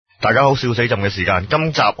大家好，笑死朕嘅時間，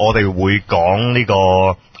今集我哋會講呢個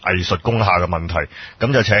藝術工廈嘅問題，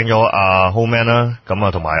咁就請咗阿 Homan 啦，咁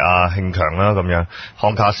啊同埋阿慶強啦，咁樣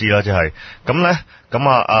康卡斯啦，即係咁咧，咁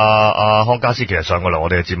阿康卡斯其實上過嚟我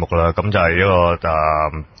哋嘅節目啦，咁就係一個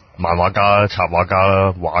漫畫家、插畫家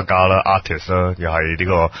啦、畫家啦、artist 啦，又係呢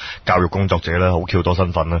個教育工作者啦，好 Q 多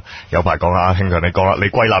身份啦，有排講啊，慶強你講啦，你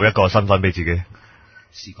歸納一個身份俾自己。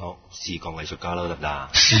視覺藝術家咯，得唔得？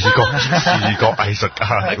視覺藝術家，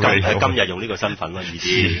喺今日用呢個身份咯，意思。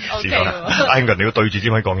視覺阿慶強你要對住支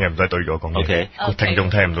咪講嘢，唔使對住我講嘢。OK，聽眾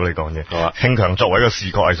聽唔到你講嘢。好啊。慶強作為一個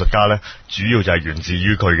視覺藝術家咧，主要就係源自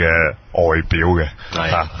於佢嘅外表嘅，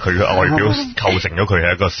嚇佢嘅外表構成咗佢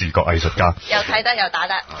係一個視覺藝術家。又睇得又打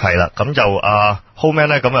得。係啦，咁就Homan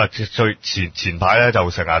咧，咁啊最前排咧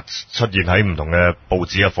就成日出現喺唔同嘅報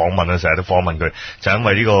紙嘅訪問啦，成日都訪問佢，就因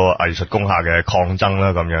為呢個藝術工廈嘅抗爭啦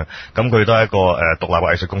咁樣，咁佢都係一個獨立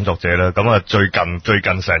嘅藝術工作者啦，咁啊最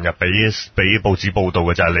近成日俾報紙報道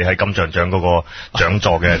嘅就係你喺金像獎嗰個獎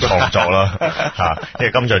座嘅創作啦，嚇，即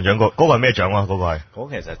係金像獎嗰個係咩獎啊？嗰個係嗰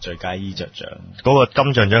個其實係最佳衣着獎，嗰個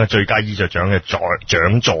金像獎嘅最佳衣着獎嘅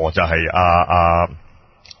獎座就係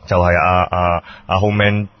阿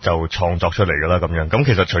Homan 就創作出嚟㗎啦，咁樣。咁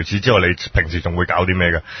其實除此之外，你平時仲會搞啲咩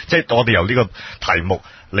嘅？即係我哋由呢個題目，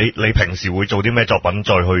你平時會做啲咩作品，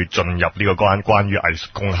再去進入呢個關於藝術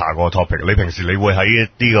工廈嗰個 topic？你平時你會喺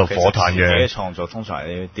呢個火炭嘅創作，通常係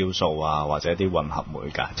啲雕塑啊，或者啲混合媒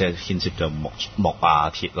介，即係牽涉到木啊、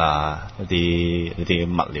鐵啊一啲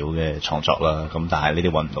物料嘅創作啦。咁但係呢啲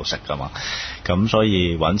揾唔到食㗎嘛，咁所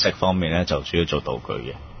以揾食方面咧就主要做道具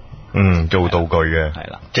嘅。做道具嘅，係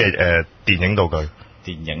啦，即係電影道具，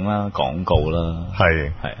電影啦、廣告啦，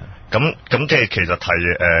係啊，咁即係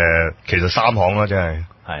其實三行啦，即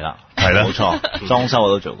係啦，冇錯，裝修我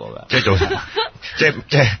都做過嘅，即係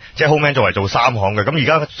即係 Homan 作為做三行嘅，咁而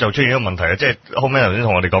家就出現一個問題啊，即係 Homan 頭先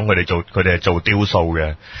同我哋講，佢哋係做雕塑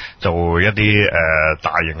嘅，做一啲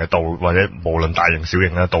大型嘅道或者無論大型小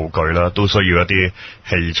型嘅道具啦，都需要一啲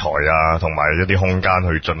器材啊，同埋一啲空間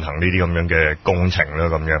去進行呢啲咁樣嘅工程啦，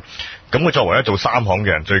咁樣。咁佢作為一做三行嘅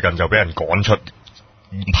人，最近就俾人趕出。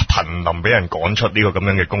瀕臨俾人趕出呢個咁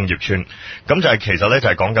樣嘅工業村，咁就係其實咧就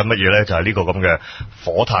係講緊乜嘢咧？就係呢個咁嘅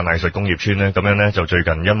火炭藝術工業村咧，咁樣咧就最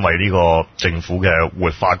近因為呢個政府嘅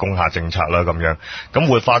活化工廈政策啦，咁樣，咁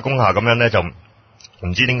活化工廈咁樣咧就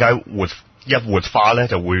唔知點解活化咧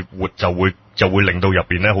就會令到入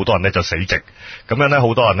邊咧好多人咧就死寂，咁樣咧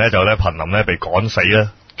好多人咧就咧瀕臨咧被趕死咧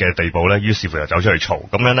嘅地步咧，於是乎就走出嚟嘈，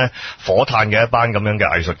咁樣咧火炭嘅一班咁樣嘅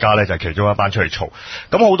藝術家咧就係其中一班出嚟嘈，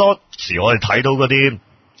咁好多時我哋睇到嗰啲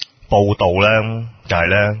報道咧就係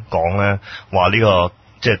咧講咧話呢個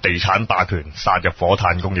即係地產霸權殺入火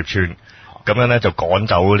炭工業村，咁樣咧就趕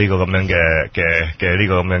走呢個咁樣嘅呢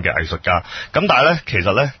個咁樣嘅藝術家，咁但係咧其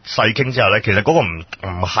實咧細傾之下咧，其實嗰個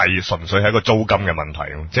唔係純粹係一個租金嘅問題，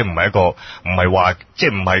即係唔係話即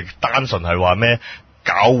係唔係單純係話咩？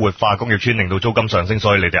搞活化工業村令到租金上升，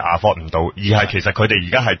所以你哋 afford 唔到，而係其實佢哋而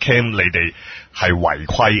家係 claim 你哋係違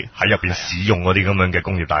規喺入邊使用嗰啲咁樣嘅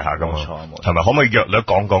工業大廈噶嘛，係咪？可唔可以約略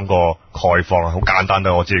講個概況啊？好簡單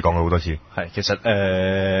啦，我知你講過好多次。係，其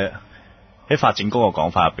實喺發展局嘅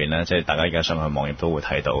講法入邊咧，即係大家而家上去網頁都會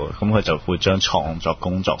睇到，咁佢就會將創作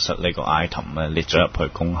工作室呢個 item 咧列咗入去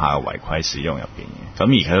工廈嘅違規使用入邊嘅。咁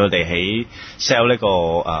而佢哋喺 sell 呢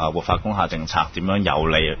個活化工廈政策點樣有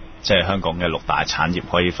利，即係香港嘅六大產業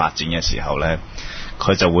可以發展嘅時候咧，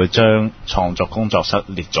佢就會將創作工作室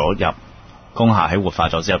列咗入工廈，喺活化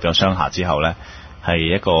咗之後變咗商廈之後咧，係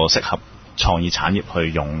一個適合創意產業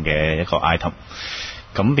去用嘅一個 item。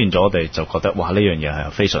咁變咗我哋就覺得哇，呢樣嘢係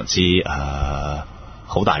非常之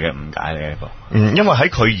好大嘅誤解嚟一個。因為喺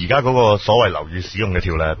佢而家嗰個所謂樓宇使用嘅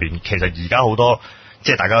條例入邊，其實而家好多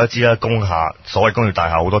即係大家都知啦，工廈所謂工業大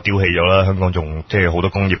廈好多丟棄咗啦，香港仲即係好多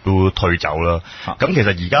工業都退走啦。咁其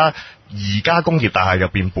實而家工業大廈入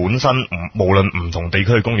邊本身無論唔同地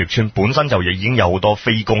區嘅工業村本身就已經有好多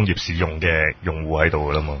非工業使用嘅用戶喺度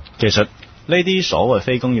噶啦嘛。其實呢啲所謂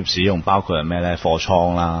非工業使用包括係咩咧？貨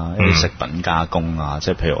倉啦，一啲食品加工啊，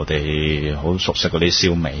即係譬如我哋好熟悉嗰啲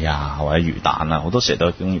燒味啊，或者魚蛋啊，好多時都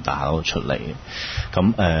喺工業大廈度出嚟嘅。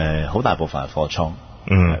咁好大部分係貨倉。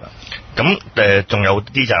咁仲有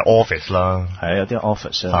啲就係 office 啦，係啊，有啲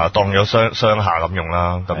office 啦，當咗商廈咁用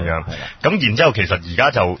啦，咁樣。咁然之後其實而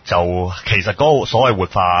家就其實嗰個所謂活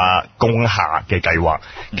化工廈嘅計劃，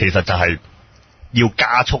其實就係要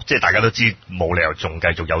加速，即係大家都知冇理由仲繼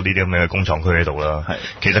續有呢啲咁嘅工廠區喺度啦。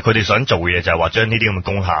其實佢哋想做嘅嘢就係話將呢啲咁嘅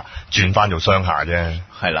工廈轉翻做商廈啫。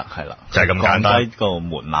係啦，就係咁簡單。降低個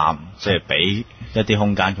門檻，即係俾一啲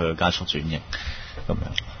空間佢去加速轉型咁樣。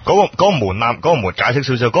嗰個門檻，解釋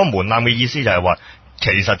少少，嗰個門檻嘅意思就係話，其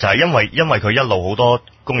實就係因為佢一路好多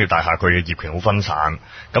工業大廈佢嘅業權好分散，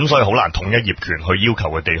咁所以好難統一業權去要求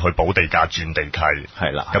佢哋去補地價轉地契。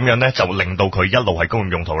係啦，咁樣咧就令到佢一路係工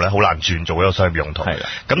業用途咧，好難轉做一個商業用途。係啦。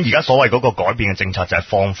咁而家所謂嗰個改變嘅政策就係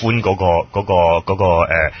放寬嗰個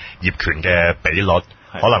業權嘅比率。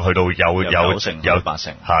可能去到有9成有8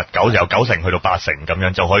成嚇由9成去到8成咁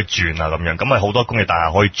樣就可以轉啦咁樣，咁咪好多工業大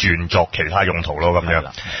廈可以轉作其他用途咯咁樣。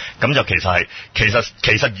咁就其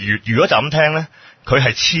實如果就咁聽咧，佢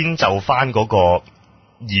係遷就翻嗰個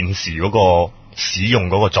現時嗰個使用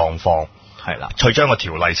嗰個狀況，係啦，去將個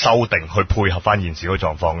條例修訂去配合翻現時嗰個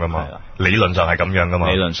狀況噶嘛。係啦，理論上係咁樣噶嘛。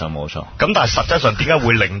理論上冇錯。咁但係實質上點解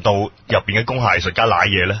會令到入邊嘅工廈藝術家賴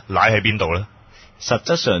嘢咧？賴喺邊度咧？實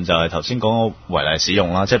質上就係頭先講個違例使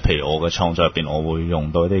用啦，即係譬如我嘅創作入邊，我會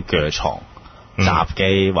用到一啲鋸床、閘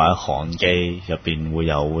機或者焊機，入邊會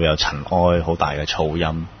有塵埃、好大嘅噪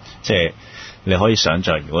音，即係你可以想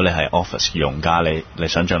像，如果你係 office 用家，你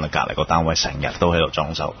想像你隔離個單位成日都喺度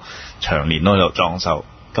裝修，長年都喺度裝修，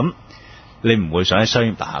咁你唔會想喺商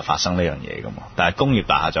業大廈發生呢樣嘢噶嘛？但係工業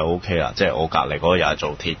大廈就 OK 啦，即係我隔離嗰個又係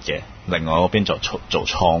做鐵嘅，另外嗰邊做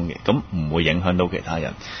倉嘅，咁唔會影響到其他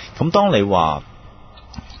人。咁當你話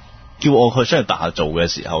叫我去商業大廈做嘅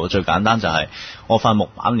時候，最簡單就係我塊木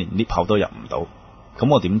板連 lift 口都入唔到，咁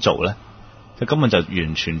我點做咧？佢根本就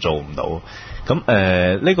完全做唔到。咁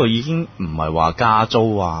呢個已經唔係話加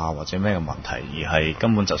租啊或者咩嘅問題，而係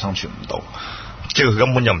根本就生存唔到，即係佢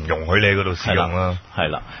根本就唔容許你喺嗰度使用啦。係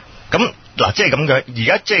啦。咁嗱，即係咁樣。而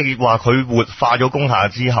家即係話佢活化咗工廈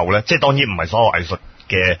之後咧，即係當然唔係所有藝術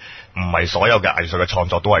嘅，唔係所有嘅藝術嘅創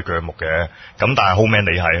作都係鋸木嘅。咁但係 Homan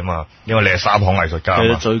你係啊嘛，因為你係三行藝術家。其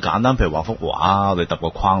實最簡單，譬如畫幅畫，我哋揼個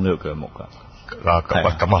框都要鋸木㗎。嗱咁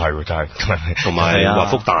啊係喎，真係。同埋畫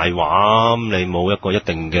幅大畫，你冇一個一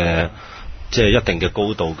定嘅，即係一定嘅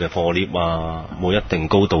高度嘅貨 lift 啊，冇一定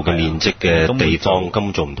高度嘅面積嘅地方，根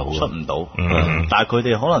本做唔到，出唔到。但係佢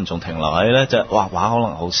哋可能仲停留喺咧，即係畫可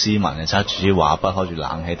能好斯文嘅，揸住啲畫筆，開住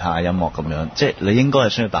冷氣，睇下音樂咁樣。即係你應該喺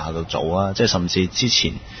商業大廈度做啊！即係甚至之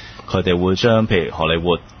前佢哋會將譬如荷里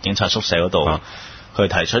活警察宿舍嗰度，佢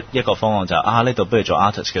提出一個方案就係呢度不如做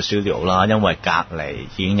artist 嘅 studio 啦，因為隔離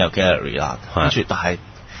已經有 gallery 啦。跟住但係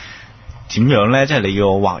點樣咧？即係你要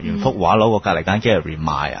我畫完幅畫攞個隔離間 gallery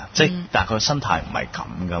賣啊！即係但係佢生態唔係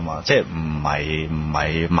咁噶嘛，即係唔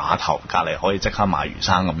係碼頭隔離可以即刻賣魚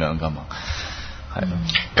生咁樣噶嘛。係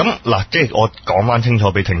咁嗱，即係我講翻清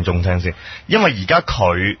楚俾聽眾聽先，因為而家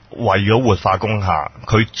佢為咗活化工廈，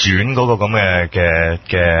佢轉嗰個咁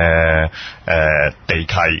嘅地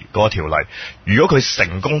契嗰個條例，如果佢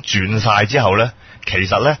成功轉晒之後咧，其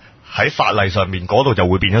實咧喺法例上面嗰度就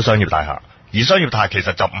會變咗商業大廈，而商業大廈其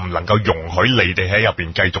實就唔能夠容許你哋喺入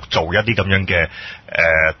邊繼續做一啲咁樣嘅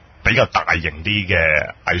比較大型啲嘅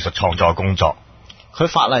藝術創作工作。佢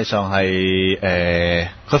法例上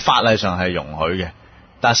係容許嘅，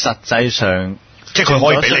但係實際上即係佢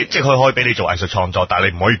可以俾你，即係佢可以俾你做藝術創作，但係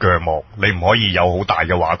你唔可以鋸木，你唔可以有好大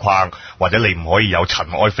嘅畫框，或者你唔可以有塵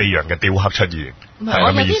埃飛揚嘅雕刻出現。係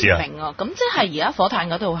咁嘅意思啊？我有啲唔明啊，咁即係而家火炭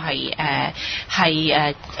嗰度係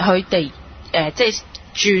佢哋即係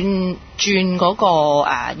轉嗰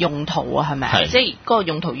個用途啊，係咪啊？即係嗰個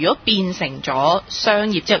用途如果變成咗商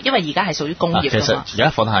業之後，因為而家係屬於工業㗎嘛。其實而家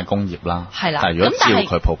火炭係工業啦，係啦。但係如果照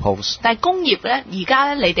佢 propose，但係工業咧，而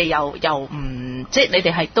家咧你哋又唔即係你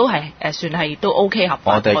哋係都係算係都 OK 合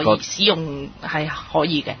法，可以使用係可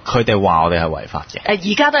以嘅。佢哋話我哋係違法嘅。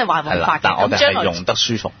而家都係話違法嘅，但我哋係用得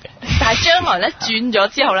舒服嘅。但係將來咧轉咗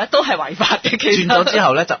之後咧都係違法嘅。其實轉咗之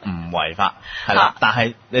後咧就唔違法，係啦。但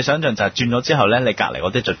係你想象就係轉咗之後咧，你隔離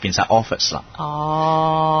嗰啲就變晒 office 啦。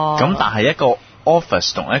哦。咁但係一個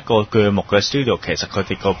office 同一個鋸木嘅 studio， 其實佢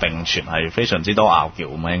哋個並存係非常之多拗撬，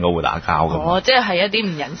咁應該會打交嘅。即係一啲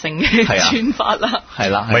唔人性嘅轉法啦。係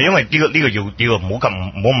啦。唔係因為呢個唔好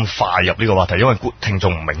咁快入呢個話題，因為聽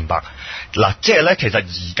眾唔明白。嗱，即係咧，其實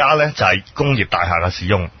而家咧就係工業大廈嘅使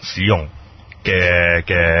用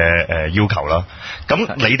嘅要求啦。咁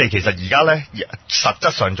你哋其實而家咧實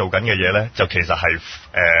質上做緊嘅嘢咧，就其實係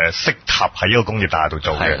適合喺呢個工業大廈度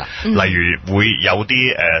做嘅。例如會有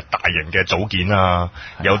啲大型嘅組件啊，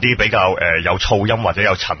有啲比較有噪音或者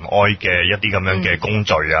有塵埃嘅一啲咁樣嘅工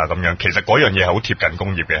序啊，咁樣其實嗰樣嘢係好貼近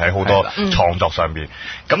工業嘅，喺好多創作上邊。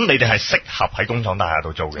咁你哋係適合喺工廠大廈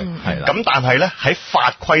度做嘅。咁但係咧喺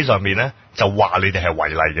法規上面咧，就話你哋係違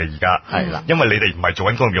例嘅而家，係啦，因為你哋唔係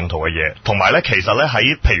做緊工業用途嘅嘢，同埋咧其實咧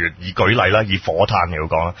喺譬如以舉例啦，以火炭嚟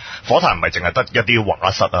講啦，火炭唔係淨係得一啲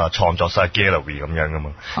畫室啊、創作室、gallery 咁樣噶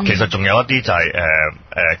嘛，其實仲有一啲就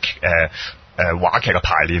係話劇嘅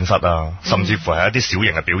排練室啊，甚至乎係一啲小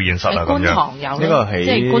型嘅表演室啊咁樣。觀塘有呢個喺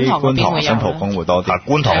即係觀塘新蒲崗會多啲。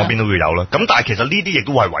觀塘嗰邊都會有啦。咁但係其實呢啲亦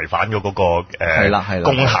都係違反咗嗰個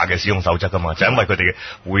工廈嘅使用守則㗎嘛，就因為佢哋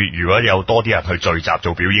會如果有多啲人去聚集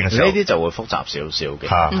做表演嘅時候，呢啲就會複雜少少嘅，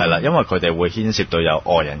係啦，因為佢哋會牽涉到有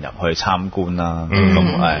外人入去參觀啦，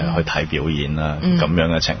咁去睇表演啦，咁樣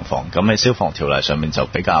嘅情況。咁喺消防條例上面就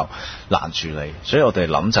比較難處理，所以我哋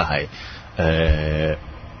諗就係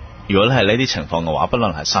如果係呢啲情況嘅話，不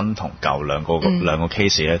論係新同舊兩個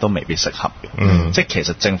case 咧，都未必適合嘅。即係其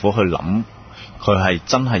實政府去諗，佢係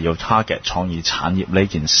真係要 target 創意產業呢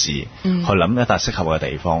件事，去諗一笪適合嘅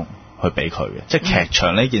地方去俾佢嘅。即係劇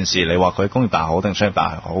場呢件事，你話佢工業大好定商業大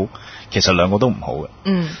好，其實兩個都唔好嘅。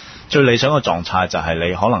最理想嘅狀態就係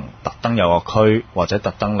你可能特登有個區，或者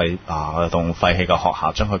特登你棟廢棄嘅學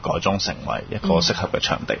校將佢改裝成為一個適合嘅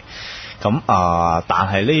場地。咁但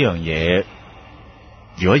係呢樣嘢，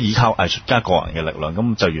如果依靠藝術家個人嘅力量，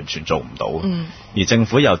咁就完全做唔到。而政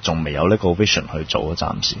府又仲未有呢個 vision 去做，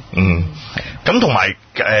暫時。咁同埋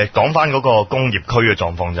講翻嗰個工業區嘅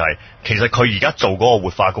狀況就係，其實佢而家做嗰個活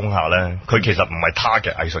化工廈咧，佢其實唔係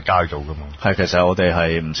target藝術家去做噶嘛。係，其實我哋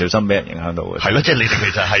係唔小心俾人影響到嘅。係咯，即係你哋其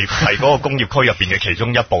實係嗰個工業區入邊嘅其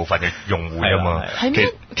中一部分嘅用戶㗎嘛。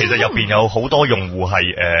其實入邊有好多用戶係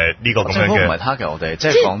呢個咁樣嘅。政府唔係 target 我哋，即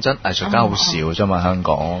係講真，藝術家好少啫嘛，香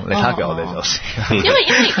港你 target 我哋就少。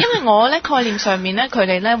因為我咧概念上面咧，佢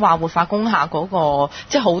哋咧話活化工廈嗰個，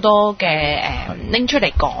即係好多嘅拎出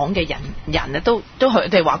嚟講嘅人咧，都佢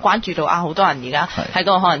哋話關注到好多人而家喺嗰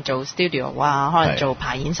個可能做 studio 啊，可能做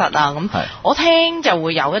排演室啊咁。我聽就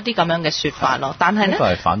會有一啲咁樣嘅説法咯，但係咧，都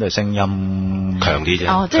係反對聲音強啲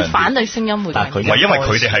啫。即係反對聲音會強啲。唔係因為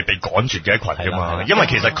佢哋係被趕絕嘅一群㗎嘛，因為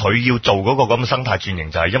其實佢要做嗰個咁嘅生態轉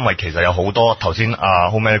型，就係因為其實有好多頭先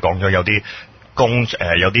Homan講咗有啲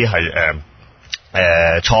有啲係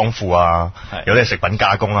倉庫啊，有啲係食品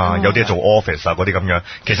加工啊，有啲係做 office 啊嗰啲咁樣。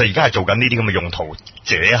其實而家係做緊呢啲咁嘅用途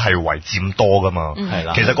者係為佔多㗎嘛。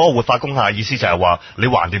其實嗰個活化工廈意思就係話，你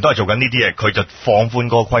橫掂都係做緊呢啲嘢，佢就放寬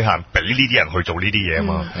嗰個規限，俾呢啲人去做呢啲嘢啊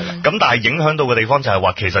嘛。咁但係影響到嘅地方就係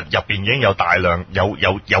話，其實入邊已經有大量有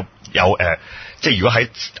即係如果喺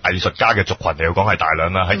藝術家嘅族群嚟講係大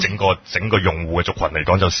量啦，喺整個用戶嘅族群嚟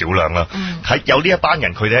講就少量啦。喺有呢一班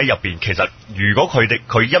人，佢哋喺入邊，其實如果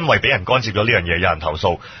佢因為俾人干涉咗呢樣嘢，有人投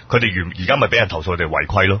訴，佢哋而家咪俾人投訴，佢哋違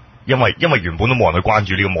規咯。因為原本都冇人去關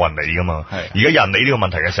注呢個，冇人理噶嘛。而家有人理呢個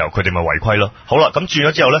問題嘅時候，佢哋咪違規咯。好啦，咁轉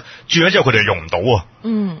咗之後佢哋又用唔到喎。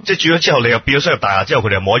即係轉咗之後，你又變咗商業大廈之後，佢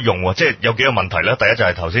哋又冇得用喎。即係有幾個問題咧。第一就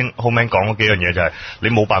係頭先 Homan 講嗰幾樣嘢，就係你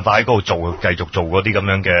冇辦法喺嗰度繼續做嗰啲咁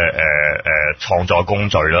樣嘅創作工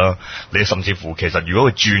序啦。你甚至乎其實如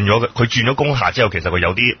果佢轉咗工廈之後，其實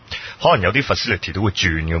佢可能有啲 facility 都會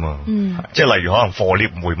轉噶嘛。即係例如可能貨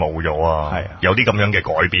lift 會冇咗啊，有啲咁樣嘅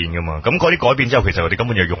改變噶嘛。咁嗰啲改變之後，其實佢哋根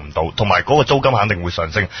本就用唔到，同埋嗰個租金肯定會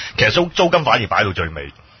上升。其實租金反而擺到最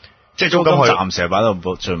尾，即係租金暫時擺到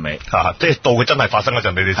最尾。即係到佢真係發生嗰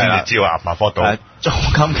陣，你哋先至知道合唔合法到。租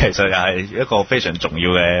金其實又係一個非常重要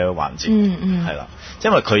嘅環節。係啦，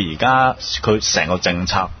因為佢而家佢成個政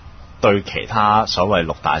策對其他所謂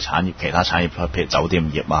六大產業、其他產業譬如酒店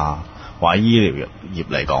業啊，或者醫療業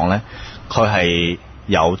嚟講咧，佢係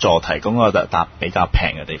有助提供一個比較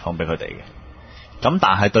平嘅地方俾佢哋嘅。咁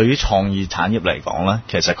但係對於創意產業嚟講咧，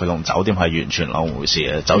其實佢同酒店係完全兩回事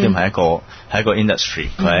嘅。酒店係一個 industry，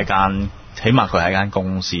 佢係一間，起碼佢係一間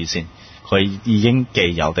公司先，佢已經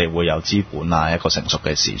既有地會有資本啊，一個成熟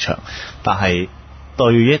嘅市場。但係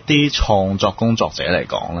對於一啲創作工作者嚟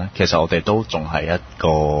講咧，其實我哋都仲係一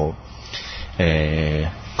個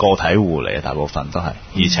個體戶嚟嘅，大部分都係，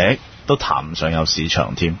而且都談唔上有市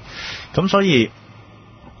場添。咁所以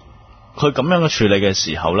佢咁樣嘅處理嘅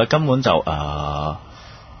時候咧，根本就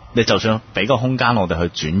你就算俾個空間我哋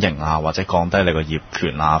去轉型啊，或者降低你個業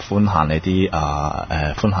權啊，寬限你啲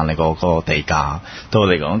寬限你個地價，對我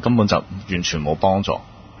嚟講根本就完全冇幫助，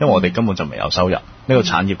因為我哋根本就未有收入，呢個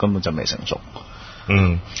產業根本就未成熟。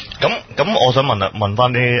咁我想問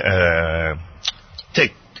翻啲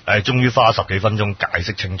即係終於花10幾分鐘解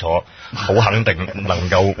釋清楚，好肯定能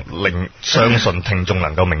夠令相信聽眾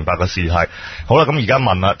能夠明白嘅事態。好啦，咁而家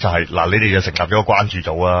問啦，就係嗱，你哋就成立咗個關注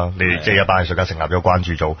組啊，你哋即係一班藝術家成立咗個關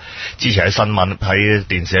注組。之前喺新聞、喺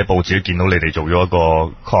電視、喺報紙都見到你哋做咗一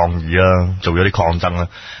個抗議啦，做咗啲抗爭啦。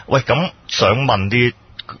喂，咁想問啲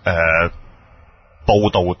報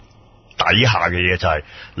道底下嘅嘢，就係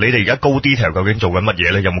你哋而家高 detail 究竟做緊乜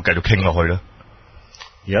嘢咧？有冇繼續傾落去咧？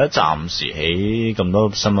而家暫時喺咁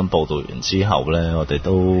多新聞報道完之後咧，我哋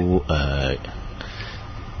都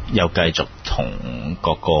又繼續同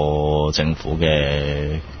各個政府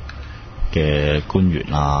嘅嘅官員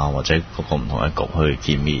啊，或者各個唔同嘅局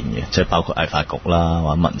去見面嘅，即係包括藝發局啦，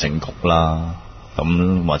或者民政局啦，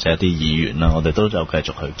咁或者一啲議員啦，我哋都有繼續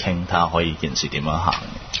去傾，睇下可以件事點樣行。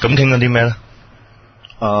咁傾緊啲咩咧？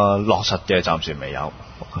落實嘅暫時未有，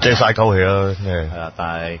即係嘥鳩氣啦，係啊，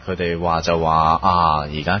但係佢哋話就話啊，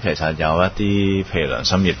而家其實有一啲譬如良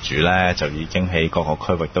心業主咧，就已經喺各個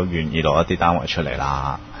區域都願意攞一啲單位出嚟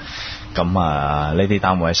啦。咁呢啲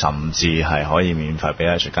單位甚至係可以免費俾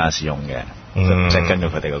藝術家使用嘅，即係根據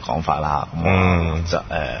佢哋嘅講法啦。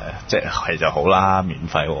即係就好啦，免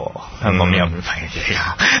費喎，香港邊有免費嘅嘢㗎？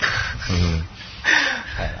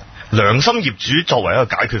係啦，良心業主作為一個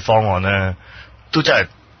解決方案咧，都真係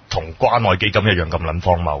同關愛基金一樣咁撚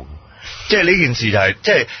荒謬。即係呢件事就係、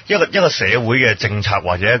即係一個社會嘅政策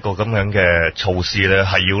或者一個咁樣嘅措施咧，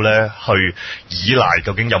係要咧去依賴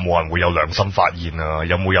究竟有冇人會有良心發現啊？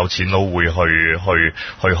有冇有錢佬會去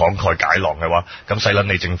慷慨解囊嘅話，咁使撚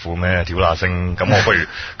你政府咩？屌那星，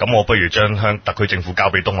咁我不如將特區政府交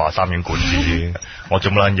俾東華三院管治，我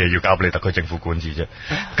做乜撚嘢要交俾你特區政府管治啫？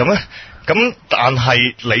咁但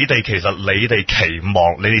係你哋其實你哋期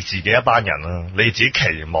望你哋自己一班人啊，你哋自己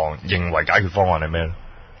期望認為解決方案係咩咧？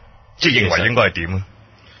即係認為應該係點啊？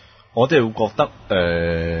我哋會覺得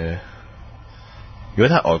如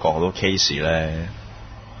果睇外國好多 case 咧，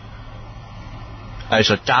藝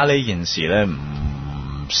術家呢件事咧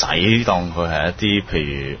唔使當佢係一啲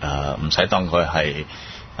譬如唔使當佢係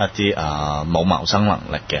一啲冇謀生能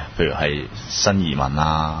力嘅，譬如係新移民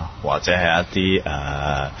啊，或者係一啲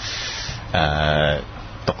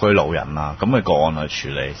獨居老人啊咁嘅個案去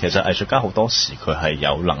處理。其實藝術家好多時佢係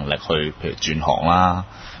有能力去譬如轉行啦，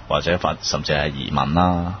或者甚至係移民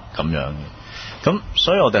啦咁樣嘅。咁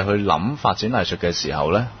所以我哋去諗發展藝術嘅時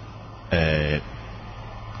候咧，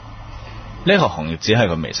呢個行業只係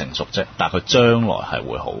佢未成熟啫，但係佢將來係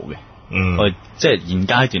會好嘅。我哋即係現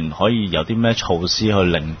階段可以有啲咩措施去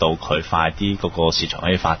令到佢快啲嗰個市場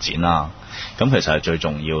可以發展啦。咁其實係最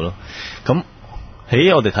重要咯。咁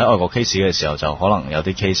喺我哋睇外國 case 嘅時候，就可能有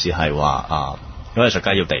啲 case 係話因為藝術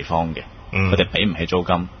家要地方嘅，佢哋俾唔起租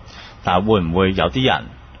金，但係會唔會有啲人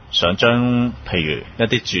想將譬如一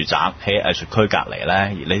啲住宅喺藝術區隔離咧，而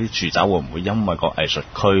呢啲住宅會唔會因為個藝術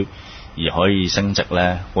區而可以升值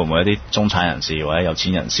咧？會唔會一啲中產人士或者有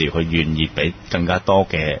錢人士佢願意俾更加多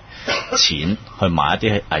嘅錢去買一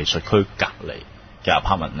啲喺藝術區隔離嘅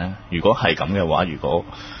apartment 咧？如果係咁嘅話，如果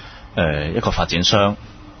一個發展商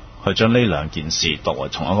去將呢兩件事作為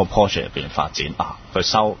從一個 project 入邊發展佢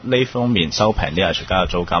收呢方面收平啲藝術家嘅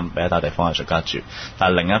租金俾一笪地方藝術家住，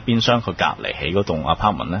但係另一邊廂佢隔離起嗰棟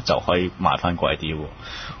apartment 咧就可以賣翻貴啲喎。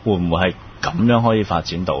會唔會係咁樣可以發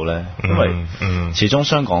展到咧？因為始終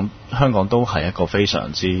香港都係一個非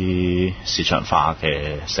常之市場化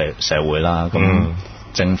嘅社會啦。咁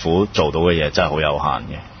政府做到嘅嘢真係好有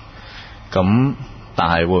限嘅。咁但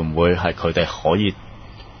係會唔會係佢哋可以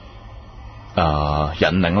引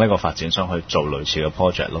領呢個發展商去做類似嘅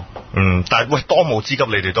project 咯？但係喂，當務之急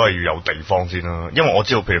你哋都係要有地方先啦。因為我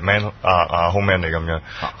知道譬如 Home Man 你咁樣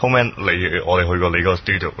，Home Man 我哋去過你嗰個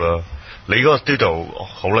studio 啦。你嗰個 studio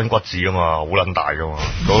好撚骨子噶嘛，好撚大噶嘛，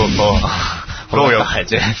嗰度有係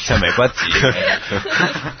啫，就未骨子。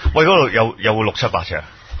喂，嗰度有600-700尺，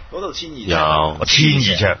嗰度1200尺，有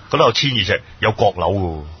1200尺，嗰度有1200尺，有閣樓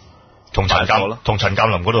噶。同陳鑑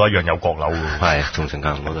林嗰度一樣有閣樓嘅，係同陳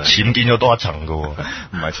鑑林嗰度僭建咗多一層嘅，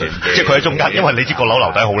唔係僭建，即係佢喺中間，因為你知閣樓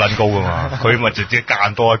樓底好撚高噶嘛，佢咪直接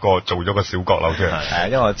間多一個做咗個小閣樓出嚟。係啊，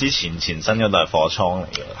因為我之前前身嗰度係貨倉嚟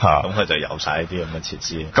嘅，咁佢就有晒呢啲咁嘅設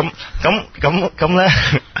施。咁咧，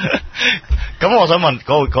咁我想問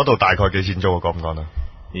嗰度大概幾錢租啊？講唔講啊？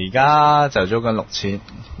而家就租緊6000，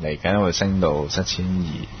嚟緊會升到7200，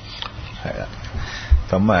係啦。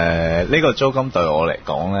咁呢個租金對我嚟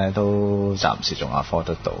講咧，都暫時仲 afford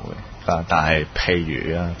得到嘅。但係譬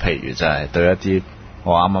如就係對一啲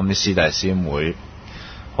我啱啱啲師弟師妹，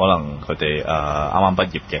可能佢哋啱啱畢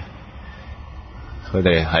業嘅，佢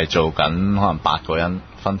哋係做緊可能8個人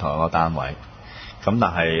分同一個單位。咁但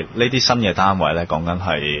係呢啲新嘅單位咧，講緊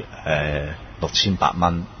係6800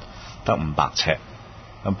蚊，得500尺，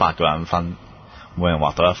咁8個人分，每人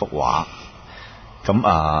畫到一幅畫，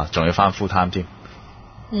咁仲要返 full time 添。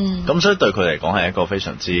咁所以對佢嚟講係一個非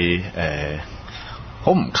常之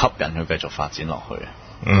好唔吸引佢繼續發展落去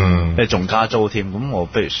嘅。你仲加租添，咁我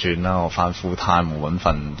不如算啦，我返 full time 揾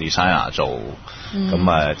份 designer 做，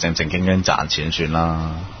咁正正經經賺錢算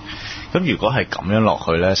啦。咁如果係咁樣落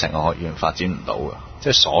去咧，成個學院發展唔到嘅，即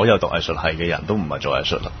係所有讀藝術系嘅人都唔係做藝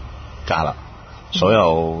術家啦，所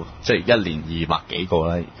有即係1年200幾個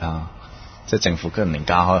啦而家。即係政府近年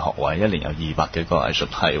加開學位，一年有200幾個藝術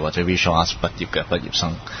系或者 visual arts 畢業嘅畢業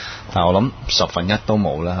生，但係我諗1/10都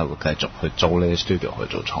冇咧，係會繼續去租呢啲 studio 去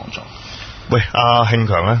做創作。喂，阿慶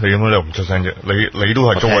強咧，你點解你又唔出聲啫？你都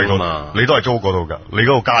係租喺嗰，你都係租嗰度㗎？你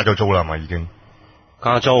嗰度加咗租啦，係咪已經？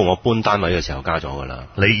加租，我搬單位嘅時候加咗㗎啦。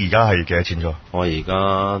你而家係幾多錢租？我而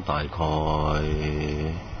家大概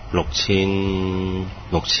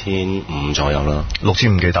6500左右啦。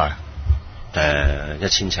6500幾大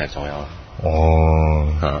？1000尺左右。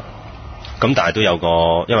哦。咁但係都有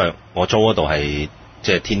個，因為我租嗰度係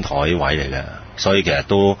即係天台位嚟嘅，所以其實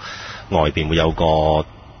都外邊會有個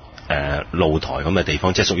露台咁嘅地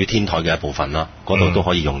方，即係屬於天台嘅一部分啦。嗰度都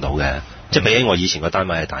可以用到嘅，即係比起我以前個單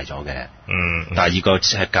位係大咗嘅。但係以個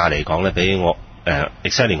尺價嚟講咧，比起我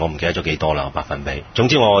exactly 我唔記得咗幾多啦百分比。總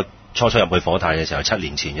之我初入去火炭嘅時候，7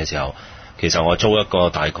年前嘅時候，其實我租一個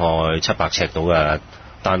大概700尺到嘅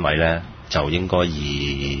單位咧，就應該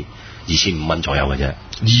2500蚊左右嘅啫。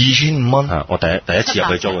2500蚊？我第一次入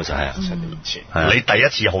去租嘅時候係7年前。你第一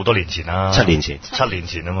次好多年前啦。7年前。7年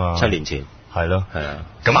前啊嘛。 7年前。係咯。係啊。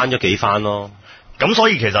咁翻咗幾番咯。咁所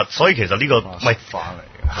以其實呢個唔係翻嚟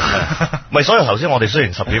嘅，唔係。所以頭先我哋雖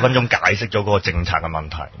然10幾分鐘解釋咗嗰個政策嘅問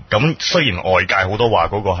題，咁雖然外界好多話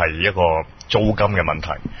嗰個係一個租金嘅問題，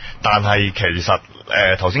但係其實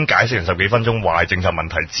頭先解釋完10幾分鐘話係政策問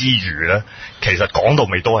題之餘咧，其實講到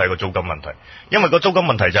尾都係一個租金問題，因為個租金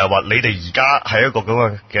問題就係話你哋而家喺一個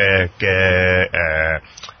咁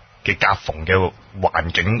嘅夾縫嘅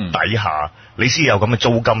環境底下，你先有咁嘅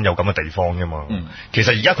租金，有咁嘅地方啫嘛。其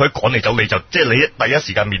實而家佢趕你走，你就即係你第一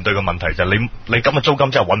時間面對嘅問題就係你咁嘅租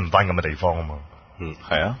金真係揾唔翻咁嘅地方啊嘛。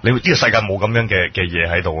係啊，你呢個世界冇咁樣嘅嘢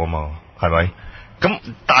喺度啊嘛，係咪？咁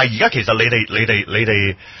但係而家其實你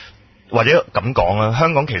哋或者咁講啦，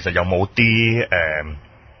香港其實有冇啲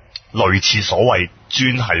類似所謂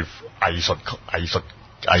專係藝術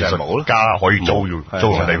家可以租嘅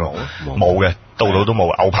地方？冇嘅。道路都冇，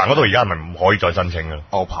牛棚嗰度而家係咪唔可以再申請㗎？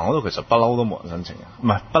牛棚嗰度其實不嬲都冇人申請嘅，唔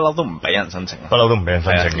係不嬲都唔俾人申請，不嬲都唔俾人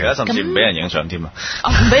申請嘅，而家甚至唔俾人影相添啊！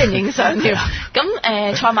唔俾人影相添。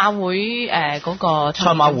咁賽馬會嗰個賽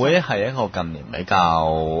馬會係一個近年比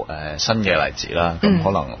較新嘅例子啦。咁可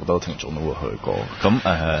能好多聽眾都會去過。咁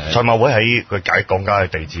賽馬會喺佢講家嘅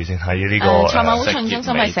地址先，喺呢個賽馬會創中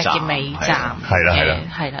心係石硤尾站。係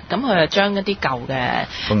啦。咁佢就將一啲舊嘅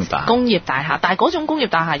工業大廈，但係嗰種工業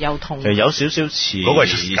大廈又同有少少。嗰個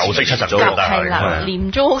係舊式7層工業大廈，係啦，廉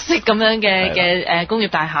租屋式咁樣嘅工業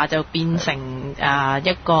大廈就變成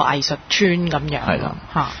一個藝術村咁樣。係啦，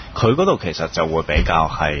佢嗰度其實就會比較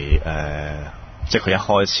係即係佢一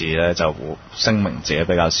開始咧就聲明自己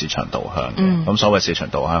比較市場導向嘅。咁所謂市場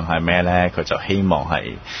導向係咩咧？佢就希望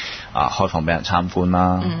係開放俾人參觀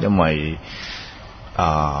啦，因為可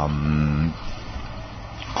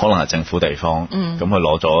能係政府地方，咁佢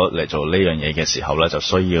攞咗嚟做呢樣嘢嘅時候咧，就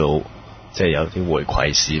需要。即係有啲回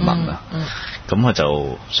饋市民啊，咁佢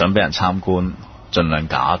就想俾人參觀，盡量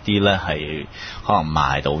搞一啲咧係可能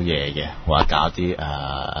賣到嘢嘅，或者搞啲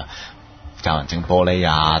教人整玻璃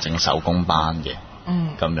啊、整手工班嘅，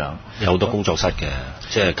咁樣有好多工作室嘅，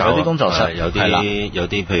即係有啲工作室，有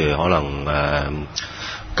啲譬如可能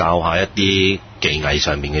教下一啲技藝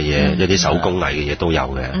上面嘅嘢，一啲手工藝嘅嘢都有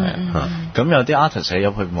嘅。咁有啲 artist 喺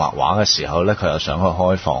入去畫畫嘅時候咧，佢又想去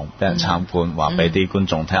開放俾人參觀，話俾啲觀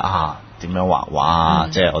眾聽點樣畫畫啊，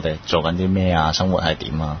即係我哋做緊啲咩啊，生活係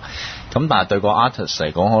點啊。咁但係對個 artist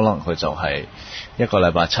嚟講，可能佢就係一個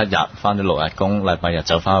禮拜7日翻咗6日工，禮拜日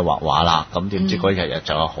就翻去畫畫啦。咁點知嗰日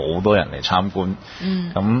就有好多人嚟參觀，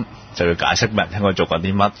咁就要解釋俾人聽佢做緊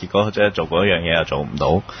啲乜，結果即係做嗰樣嘢又做唔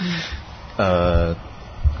到。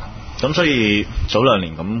咁所以早2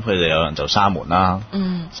年咁，佢哋有人就閂門啦。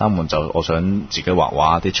閂門就我想自己畫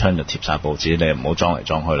畫，啲窗就貼晒報紙，你唔好裝嚟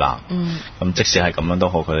裝去啦。咁即使係咁樣都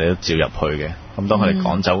好，佢哋都照入去嘅。咁當佢哋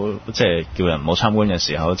趕走，即係叫人唔好參觀嘅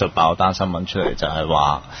時候，就爆單新聞出嚟，就係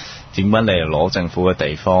話點解你攞政府嘅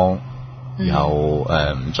地方，又唔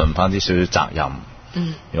盡翻啲少少責任？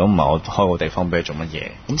如果唔係，我開個地方俾你做乜嘢？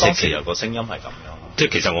咁當時有個聲音係咁樣。即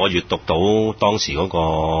係其實我閱讀到當時嗰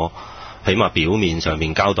個。起碼表面上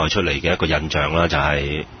面交代出嚟嘅一個印象啦，就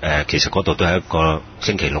係其實嗰度都係一個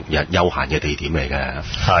星期6日休閒嘅地點嚟嘅。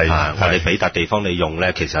我哋俾笪地方你用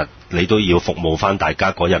咧，其實你都要服務翻大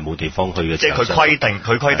家嗰日冇地方去嘅。即係佢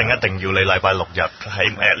規定一定要你禮拜6日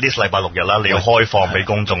喺呢禮拜6日啦，你要開放俾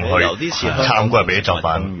公眾去參觀俾啲作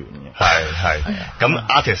品。係。咁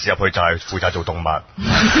artist 入去就係負責做動物。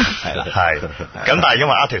係啦。咁但係因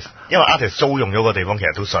為 artist 租用咗個地方，其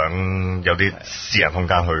實都想有啲私人空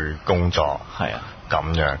間去工作。係啊。咁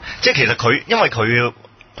樣，即係其實因為佢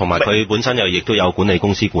同埋佢本身亦都有管理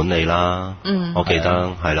公司管理啦。我記得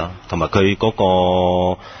係啦，同埋佢嗰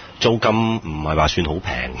個租金唔係話算好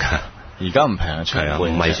平㗎。而家唔平啊，出嚟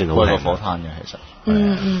唔係算好平。火炭嘅其實。係。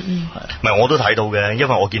唔係我都睇到嘅，因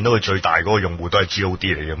為我見到佢最大嗰個用戶都係 GOD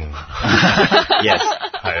嚟嘅嘛。Yes，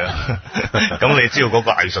 係啊。咁你知道嗰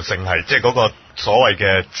個藝術性係，即係嗰個所謂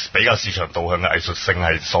嘅比較市場導向嘅藝術性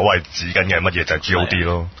係所謂指緊嘅乜嘢就係 GOD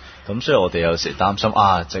咯。咁所以我哋有時擔心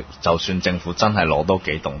就算政府真係攞多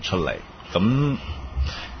幾棟出嚟，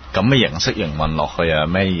咁嘅形式營運落去係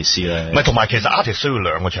咩意思咧？唔係，同埋其實 artist 需要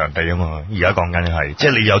兩個場地啊嘛。而家講緊係，即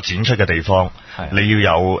係你有展出嘅地方，你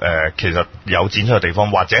要有其實有展出嘅地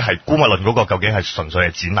方，或者係姑勿論嗰個究竟係純粹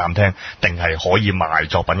係展覽廳，定係可以賣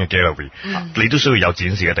作品嘅 gallery，你都需要有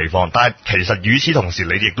展示嘅地方。但係其實與此同時，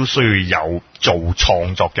你亦都需要有做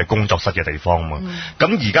創作嘅工作室嘅地方啊嘛。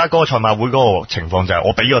咁而家嗰個賽馬會嗰個情況就係，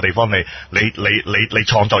我俾個地方你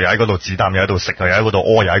創作又喺嗰度，子彈又喺度食，又喺嗰度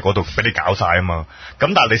屙，又喺嗰度俾你搞晒啊嘛。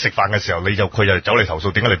咁但係你食飯嘅時候，佢就走嚟投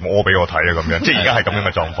訴，點解你唔屙俾我睇啊？咁樣，即係而家係咁樣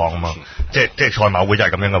嘅狀況啊嘛。即係賽馬會就係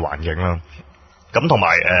咁樣嘅環境啦。咁同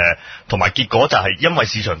埋結果就係因為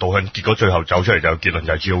市場導向，結果最後走出嚟就有結論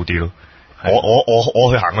就係 GOD 咯。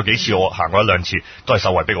我去行過幾次，我行過一兩次，都係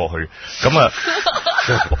秀慧逼我去。咁啊，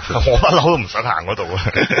我不嬲都唔想行嗰度啊。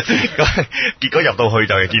咁結果入到去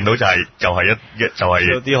就係見到就係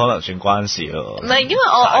有啲可能算關事咯。唔係，因為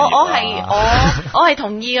我係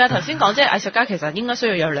同意啊。頭先講即係藝術家其實應該需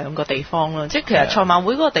要有兩個地方咯。即係其實賽馬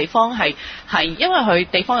會嗰個地方係因為佢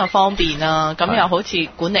地方又方便啦，咁又好似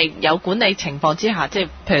管理情況之下，即係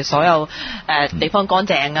譬如所有地方乾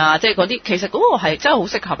淨啊，即係嗰啲其實嗰個係真係好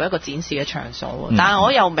適合一個展示嘅場所。但係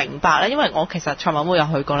我又明白咧，因為我其實賽馬會有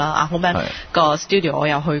去過啦，阿 Homan 個 studio 我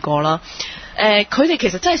有去過啦。佢哋其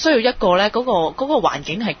實真係需要一個咧，嗰個環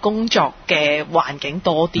境係工作嘅環境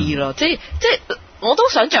多啲咯。即係我都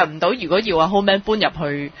想像唔到，如果要阿 Homan 搬入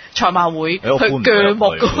去賽馬會去鋸木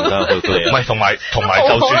嘅，唔係同埋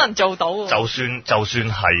就算可能做到。就算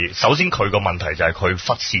係，首先佢個問題就係佢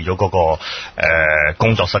忽視咗嗰個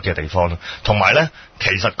工作室嘅地方，同埋咧，其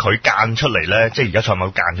實佢間出嚟咧，即係而家賽馬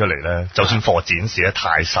會間出嚟咧，就算貨展示咧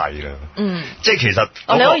太細啦。即係其實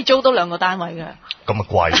你可以租到兩個單位嘅。咁咪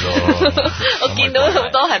貴咯。我見到好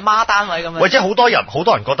多係孖單位咁樣。喂，即係好多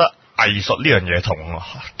人覺得藝術呢樣嘢同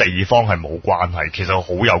地方係冇關係，其實好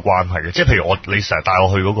有關係嘅。即係譬如你成日帶我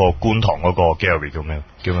去嗰個觀塘嗰個 gallery 叫咩？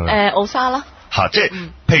奧沙啦。即係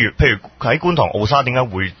譬如喺觀塘奧沙點解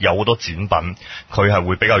會有好多展品，佢係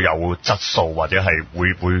會比較有質素，或者係會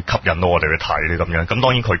吸引到我哋去睇咧咁樣。咁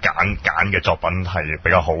當然佢揀嘅作品係比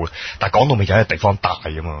較好，但係講到尾就係地方大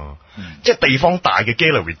啊嘛。即係地方大嘅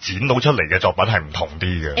gallery 展到出嚟嘅作品係唔同啲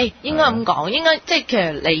嘅。應該咁講，應該即係其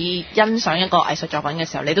實你欣賞一個藝術作品嘅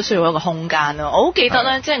時候，你都需要一個空間咯。我好記得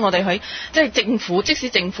咧，即係我哋去即係政府，即使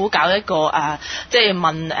政府搞一個即係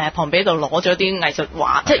問龐比度攞咗啲藝術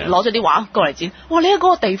畫，即係攞咗啲畫過嚟展。哇！你喺嗰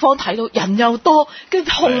個地方睇到人又多，跟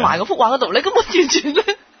住控埋嗰幅畫嗰度，你根本完全咧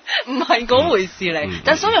唔係嗰回事嚟。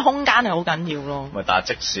但係所以空間係好緊要咯。但係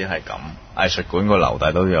即使係咁，藝術館個樓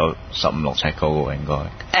底都有15-16尺高喎，應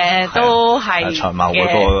該。都係。賽馬會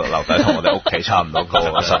嗰個樓底同我哋屋企差唔多高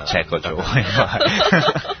，10尺嘅啫喎，應該係。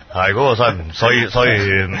係嗰個所以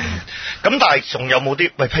咁，但係仲有冇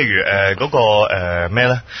啲譬如嗰個咩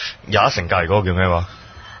咧？廿一城隔離嗰個叫咩話？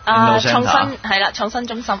創新係啦，創新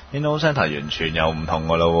中心。Inno Centre 完全又唔同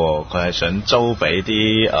噶咯，佢係想租俾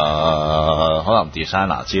啲可能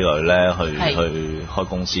designer 之類咧去開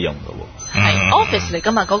公司用噶喎。係 office 嚟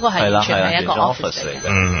噶嘛，嗰個係完全係一個 office 嚟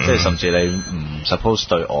嘅，即係甚至你唔 suppose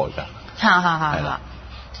對外㗎。係啦。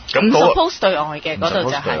咁唔 suppose 對外嘅嗰度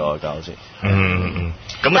就係。對外㗎好似。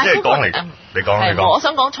咁啊，即係講嚟，你講。我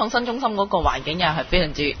想講創新中心嗰個環境又係非常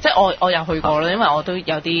之，即係我有去過啦，因為我都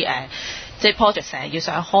有啲即係 project 成日要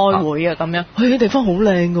上去開會啊咁樣，啲地方好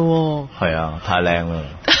靚㗎喎。係啊，太靚啦。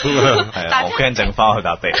係啊，我驚整翻去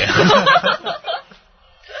笪地。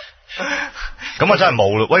咁啊真係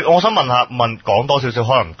冇咯。喂，我想講多少少，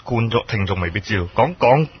可能觀眾聽眾未必知道。不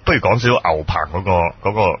如講少少牛棚嗰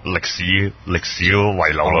個歷史遺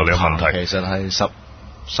留落嚟嘅問題。其實係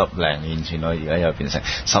十零年前咯，而家又變成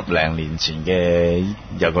10零年前嘅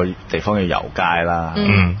有個地方叫油街啦。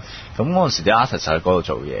咁嗰陣時啲 artist 喺嗰度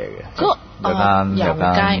做嘢嘅，有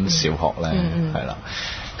間小學咧，係啦。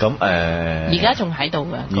咁而家仲喺度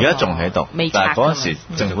㗎，而家仲喺度，但係嗰陣時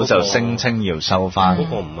政府就聲稱要收翻。嗰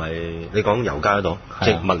個唔係你講油街嗰度，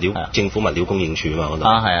即係物料政府物料供應處啊嘛嗰度。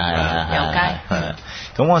係油街。係。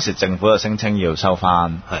咁嗰陣時政府就聲稱要收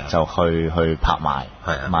翻，就去拍賣，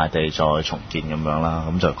賣地再重建咁樣啦，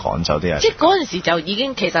咁就趕走啲人。即係嗰陣時就已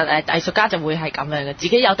經其實藝術家就會係咁樣嘅，自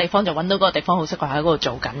己有地方就揾到嗰個地方好適合喺嗰度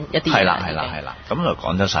做緊一啲嘢。係啦，咁就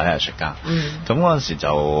趕走晒啲藝術家。咁嗰陣時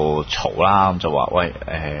就嘈啦，咁就話喂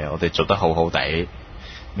我哋做得好好地，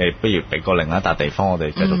你不如俾個另一笪地方我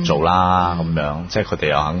哋繼續做啦咁樣，即係佢哋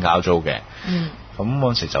又肯交租嘅。咁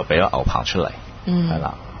嗰陣時就俾咗牛棚出嚟，係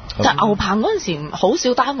啦。但係牛棚嗰陣時好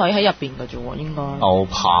少單位喺入邊嘅啫喎，應該。牛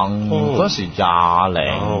棚嗰陣時20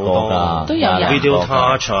零個㗎，都有 video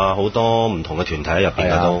touch 啊，好多唔同嘅團體喺入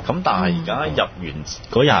邊嘅都。咁但係而家入完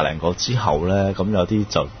嗰20零個之後咧，咁有啲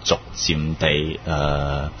就逐漸地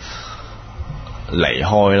離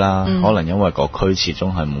開啦。可能因為個區始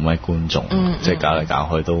終係冇咩觀眾，即係搞嚟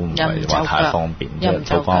搞去都唔係話太方便，即係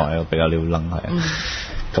租翻為一個比較撩楞係。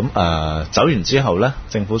咁走完之後咧，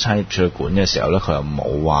政府產業處去管嘅時候咧，佢又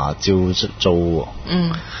冇話招租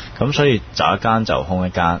喎。咁所以走一間就空一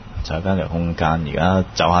間，走一間就空一間。而家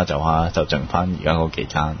走下就剩翻而家嗰幾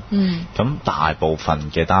間。咁大部分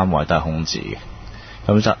嘅單位都係空置嘅。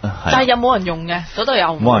咁但係有冇人用嘅？嗰度有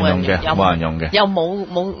冇人用嘅，冇人用嘅，又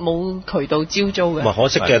冇渠道招租嘅。唔係可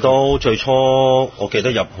惜嘅，都最初我記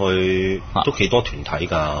得入去都幾多團體㗎。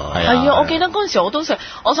係啊，我記得嗰陣時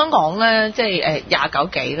我想講咧，即係29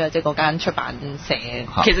幾咧，即係嗰間出版社。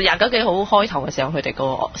其實29幾好開頭嘅時候，佢哋個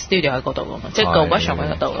studio 喺嗰度㗎嘛，即係個 workshop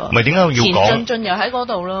喺嗰度咯。唔係點解要講？前進又喺嗰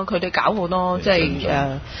度咯，佢哋搞好多即係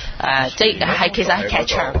即係其實係劇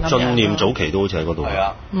場咁樣。進念早期都好似喺嗰度。係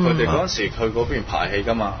啊，佢哋嗰陣時去嗰邊排戲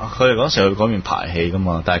㗎嘛，佢哋嗰陣時去嗰邊排戲㗎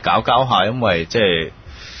嘛，但係搞下，因為即係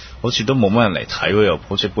好似都冇乜人嚟睇，又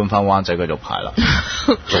好似搬翻灣仔繼續排啦，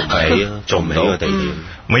做唔起個地點。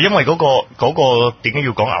唔係因為嗰個點解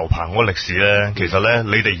要講牛棚嗰個歷史咧？其實咧，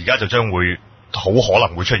你哋而家就將會好可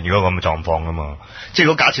能會出現嗰個咁嘅狀況㗎嘛。即係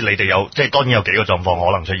如果假設你哋有，即係當然有幾個狀況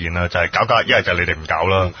可能出現啦，就係搞，一係就係你哋唔搞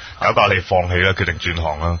啦，搞你放棄啦，決定轉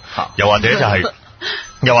行啦，又或者就係。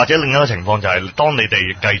又或者另一個情況就係，當你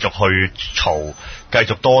哋繼續去嘈，繼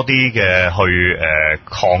續多啲嘅去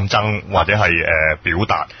抗爭或者係表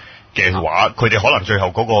達嘅話，佢哋可能最後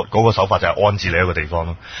嗰個手法就係安置你一個地方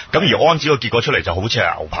咯。咁而安置個結果出嚟就好似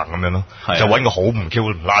係牛棚咁樣咯，就揾個好唔 Q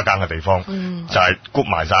唔拉更嘅地方，就係谷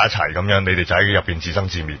埋晒一齊咁樣，你哋就喺入邊自生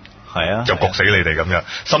自滅。係啊，就焗死你哋咁樣，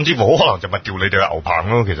甚至乎好可能就咪調你哋去牛棚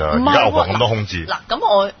咯。其實而家牛棚咁多空置。嗱，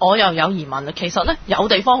咁我又有疑問啦。其實咧，有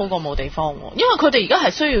地方好過冇地方喎，因為佢哋而家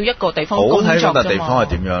係需要一個地方工作㗎嘛。好睇嗰笪地方係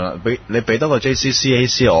點樣啦？你俾多個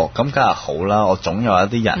JCCAC 我，咁梗係好啦。我總有一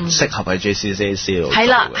啲人適合喺 JCCAC 度。係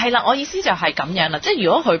啦，我意思就係咁樣啦。即係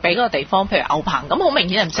如果佢俾嗰個地方，譬如牛棚，咁好明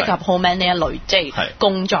顯係唔適合 home man 呢一類，即係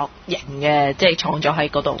工作型嘅，即係創作喺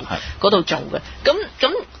嗰度做嘅。咁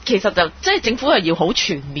其實就即係政府係要好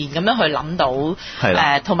全面咁樣去諗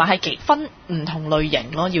到，同埋係分唔同類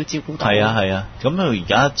型咯，要照顧到。係啊，咁而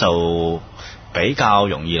家就比較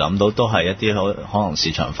容易諗到，都係一啲可能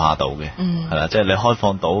市場化到嘅，係啦，即係你開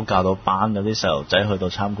放到教到班，有啲細路仔去到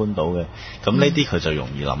參觀到嘅，咁呢啲佢就容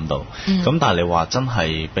易諗到。咁但係你話真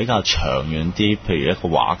係比較長遠啲，譬如一個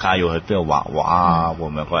畫家要去邊度畫畫啊，會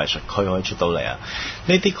唔會有個藝術區可以出到嚟啊？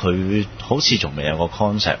呢啲佢好似仲未有個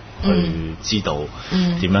concept 去知道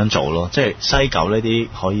點樣做咯。即係西九呢啲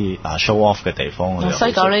可以show off 嘅地方，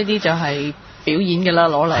西九呢啲就係表演嘅啦，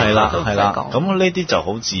攞嚟係啦，咁呢啲就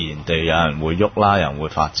好自然地有人會喐啦，有人會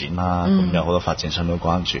發展啦，咁有好多發展商都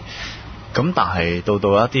關注。咁但係到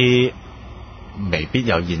一啲未必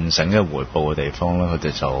有現成嘅回報嘅地方咧，佢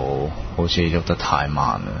哋就好似喐得太慢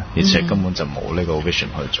啦，而且根本就冇呢個 vision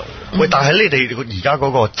去做。喂，但係你哋而家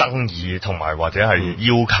嗰個爭議同埋或者係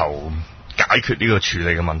要求解決呢個處理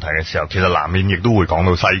嘅問題嘅時候，其實難免亦都會講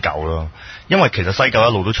到西九咯。因為其實西九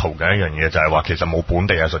一路都嘈緊一樣嘢，就係話其實冇本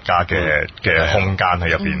地藝術家嘅空間喺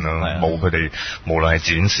入邊咯，冇佢哋無論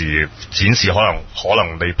係展示可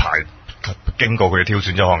能你排經過佢嘅挑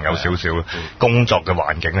選咗，可能有少少工作嘅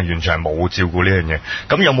環境啊，完全係冇照顧呢樣嘢。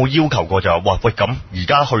咁有冇要求過就係話喂，咁而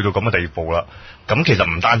家去到咁嘅地步啦，咁其實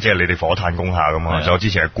唔單止係你哋火炭工廈噶嘛，仲有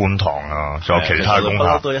之前係觀塘啊，仲有其他工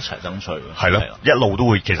廈都一齊爭取。係咯，一路都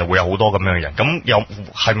會其實會有好多咁樣嘅人。咁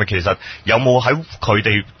係咪其實有冇喺佢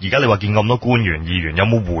哋而家你話見咁多官員議員，有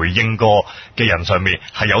冇回應過嘅人上面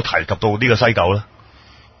係有提及到呢個西九咧？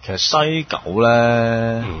其實西九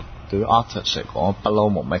咧。對於 artist 嚟講，不嬲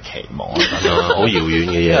冇咩期望，好遙遠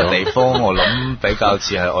嘅嘢。地方我諗比較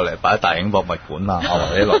似係我嚟擺大英博物館啊，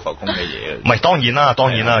或者樂浮宮嘅嘢。唔係當然啦，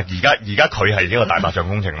而家佢係一個大白象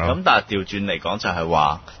工程啦。咁但係調轉嚟講就係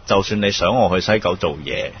話，就算你想我去西九做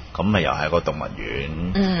嘢，咁咪又係個動物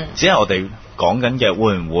園。只係我哋講緊嘅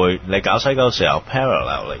會唔會你搞西九嘅時候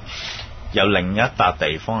parallel 嚟有另一笪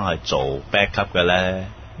地方係做 backup 嘅咧？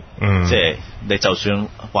即係你就算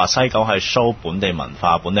話西九係 show 本地文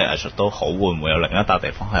化、本地藝術都好，會唔會有另一笪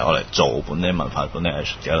地方係我嚟做本地文化、本地藝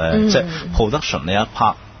術嘅咧？即係 production 呢一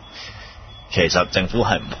part，其實政府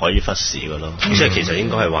係唔可以忽視嘅咯。即係其實應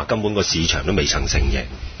該係話根本個市場都未曾成形，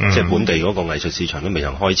即係本地嗰個藝術市場都未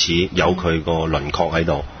曾開始有佢個輪廓喺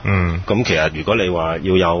度。咁其實如果你話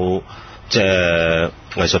要有即係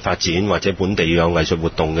藝術發展或者本地要有藝術活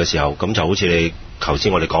動嘅時候，咁就好似你頭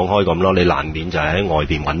先我哋講開咁咯，你難免就係喺外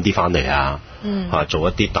邊揾啲翻嚟啊，做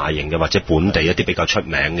一啲大型嘅或者本地一啲比較出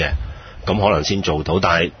名嘅，咁可能先做到。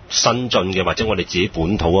但係新進嘅或者我哋自己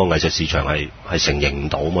本土嗰個藝術市場係成形唔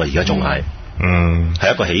到嘛，而家仲係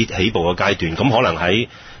係一個起步嘅階段。咁可能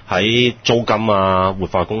喺租金啊、活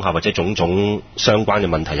化工廈或者種種相關嘅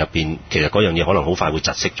問題入邊，其實嗰樣嘢可能好快會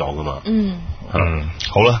窒息咗噶嘛。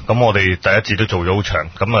好啦，咁我哋第一節都做咗好長，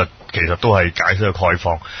咁啊其實都係解釋個概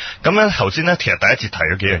況。咁咧頭先咧，其實第一節提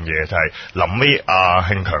咗幾樣嘢，就係臨尾阿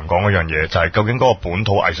慶強講嗰樣嘢，就係究竟嗰個本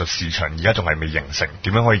土藝術市場而家仲係未形成，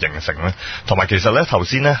點樣可以形成咧？同埋其實咧頭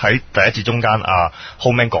先咧喺第一節中間阿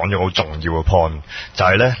Homan 講咗好重要嘅 point， 就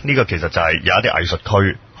係咧呢個其實就係有一啲藝術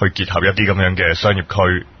區去結合一啲咁樣嘅商業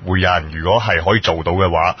區，會有人如果係可以做到嘅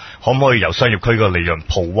話，可唔可以由商業區個利潤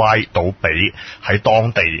provide 到俾喺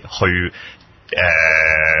當地去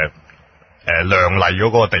亮麗嗰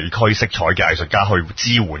個地區色彩嘅藝術家去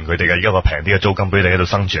支援佢哋嘅一個平啲嘅租金俾你喺度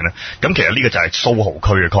生存咧？咁其實呢個就係蘇豪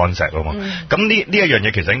區嘅 concept 啊嘛。咁呢一樣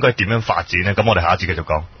嘢其實應該點樣發展咧？咁我哋下一節繼續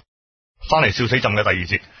講。翻嚟笑死朕嘅第二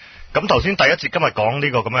節。咁頭先第一節今日講呢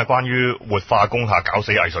個咁嘅關於活化工廈搞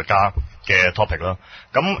死藝術家嘅 topic 啦。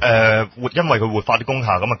咁因為佢活化啲工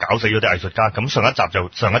廈，咁啊搞死咗啲藝術家。咁上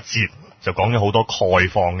一節就講咗好多概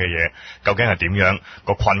況嘅嘢，究竟係點樣，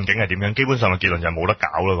個困境係點樣？基本上嘅結論就係冇得搞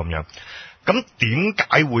啦咁樣。咁點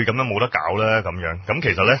解會咁樣冇得搞咧？咁樣咁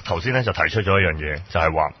其實咧頭先咧就提出咗一樣嘢，就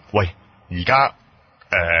係話喂，而家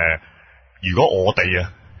如果我哋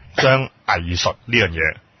將藝術呢樣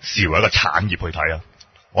嘢視為一個產業去睇啊，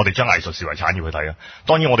我哋將藝術視為產業去睇啊。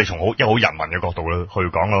當然我哋從一個好人民嘅角度咧去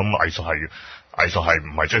講啦，咁藝術係唔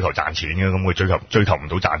係追求賺錢嘅？咁佢追求唔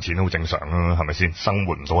到賺錢都好正常啦，係咪先？生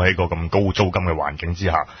活唔到喺個咁高租金嘅環境之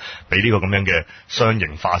下，俾呢個咁樣嘅商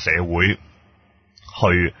營化社會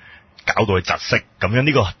去搞到佢窒息，咁樣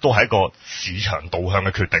呢個都係一個市場導向嘅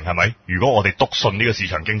決定，係咪？如果我哋篤信呢個市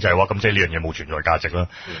場經濟嘅話，咁即係呢樣嘢冇存在價值啦。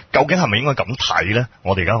究竟係咪應該咁睇咧？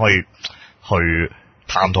我哋而家可以去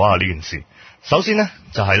探討下呢件事。首先咧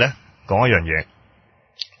就係咧講一樣嘢，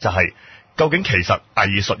就係究竟其實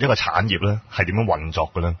藝術一個產業咧係點樣運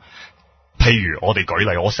作嘅咧？譬如我哋舉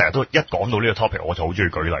例，我成日都一講到呢個 topic，我就好中意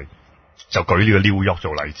舉例，就舉呢個 New York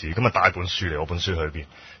做例子。咁啊帶一本書嚟，我本書去邊？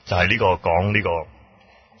就係呢個講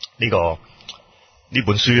呢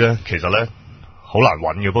本書咧，其實咧好難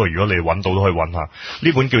揾嘅。不過如果你揾到都可以揾下。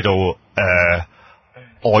呢本叫做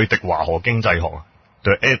愛迪華荷經濟學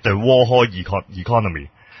The Warhol Economy。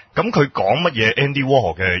咁佢講乜嘢 Andy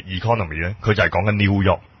Warhol 嘅 economy 咧？佢就係講緊 New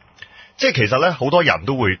York。即係其實咧，好多人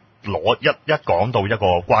都會攞一講到一個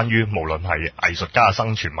關於無論係藝術家嘅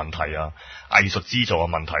生存問題啊、藝術資助嘅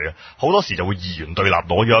問題啊，好多時就會二元對立，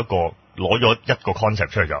攞咗一個 concept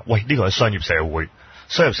出嚟就，喂，呢個係商業社會，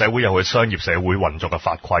商業社會有佢商業社會運作嘅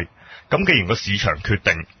法規。咁既然個市場決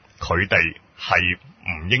定佢哋係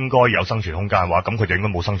唔應該有生存空間嘅話，咁佢哋應該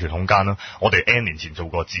冇生存空間啦。我哋 N 年前做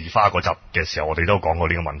過字花嗰集嘅時候，我哋都講過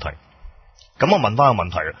呢個問題。咁我問翻個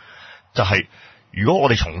問題就係，如果我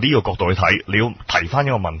哋從呢個角度去睇，你要提翻一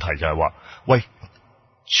個問題就係話，喂，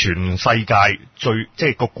全世界即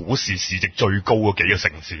係個股市市值最高嗰幾個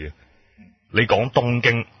城市，你講東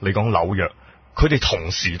京，你講紐約，佢哋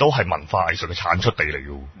同時都係文化藝術嘅產出地嚟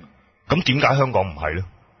嘅。咁點解香港唔係咧？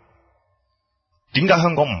點解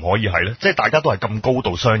香港唔可以係咧？即係大家都係咁高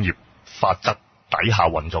度商業法則底下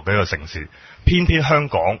運作嘅一個城市，偏偏香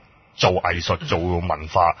港做藝術做文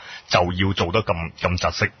化就要做得咁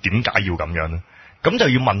窒息，點解要咁樣咧？咁就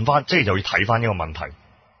要問翻，即係就要睇翻一個問題，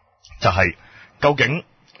就係究竟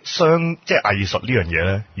即係藝術呢樣嘢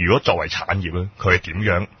咧，如果作為產業咧，佢係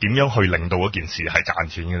點樣去令到嗰件事係賺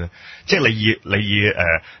錢嘅咧？即係你以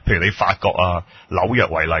譬如你法國啊、紐約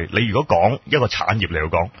為例，你如果講一個產業嚟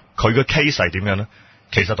講，佢嘅 case 係點樣咧？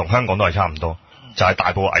其實同香港都係差唔多，就係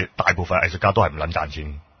大部分藝術家都係唔撚賺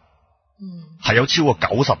錢，係有超過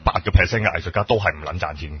98%嘅藝術家都係唔撚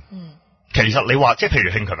賺錢。其實你話即係譬如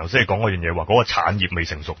慶強頭先你講嗰樣嘢，話嗰個產業未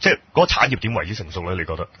成熟，即係嗰個產業點為之成熟咧？你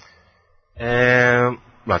覺得？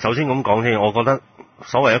嗱，首先咁講先，我覺得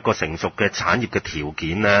所謂一個成熟嘅產業嘅條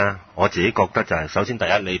件咧，我自己覺得就係首先第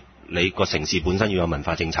一，你個城市本身要有文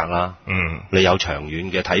化政策啦，你有長遠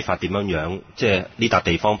嘅睇法點樣，即係呢笪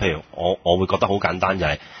地方，譬如我會覺得好簡單，就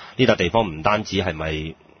係呢笪地方唔單止係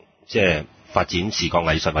咪即係發展視覺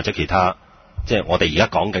藝術或者其他，即係我哋而家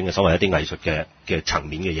講緊嘅所謂一啲藝術嘅層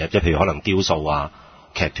面嘅嘢，即係譬如可能雕塑啊、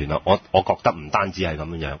劇團啊，我覺得唔單止係咁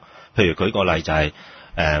樣。譬如舉個例就係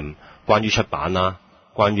關於出版啦，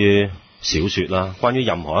關於小說啦，關於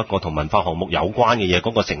任何一個同文化項目有關嘅嘢，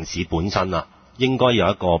嗰個城市本身啊，應該有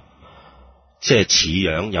一個即係似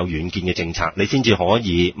樣有遠見嘅政策，你先至可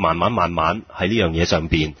以慢慢喺呢樣嘢上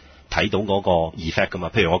邊睇到嗰個 effect 噶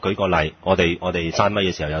嘛。譬如我舉個例，我哋閂咪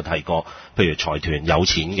嘅時候有提過，譬如財團有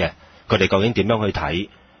錢嘅，佢哋究竟點樣去睇，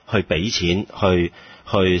去俾錢去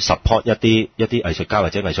support 一啲藝術家或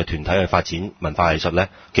者藝術團體去發展文化藝術呢？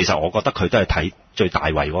其實我覺得佢都係睇最大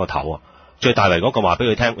圍嗰個頭啊。最大圍嗰個話俾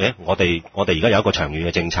佢聽，我哋而家有一個長遠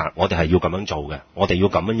嘅政策，我哋係要咁樣做嘅，我哋要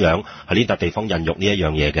咁樣喺呢笪地方孕育呢一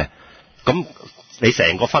樣嘢嘅。咁你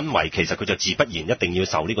成個氛圍其實佢就自不然一定要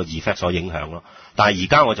受呢個 effect 所影響咯。但係而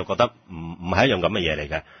家我就覺得唔係一樣咁嘅嘢嚟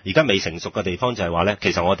嘅。而家未成熟嘅地方就係話呢，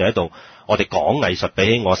其實我哋講藝術比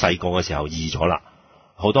起我細個嘅時候易咗啦。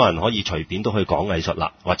好多人可以隨便都去講藝術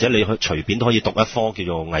啦，或者你去隨便都可以讀一科叫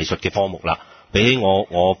做藝術嘅科目啦。比起我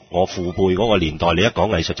父輩嗰個年代，你一講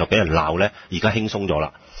藝術就俾人鬧呢，而家輕鬆咗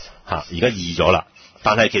啦，而家易咗啦。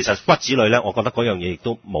但係其實骨子裏呢，我覺得嗰樣嘢亦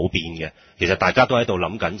都冇變嘅。其實大家都喺度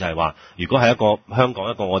諗緊就係話，如果係一個香港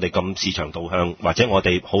一個我哋咁市場導向，或者我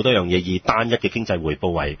哋好多樣嘢以單一嘅經濟回報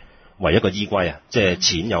為一個依歸啊，即係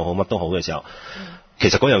錢又好乜都好嘅時候，其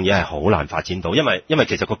實嗰樣嘢係好難發展到，因為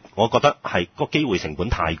其實我覺得係個機會成本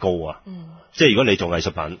太高啊。即係如果你做藝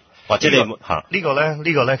術品，或者你呢個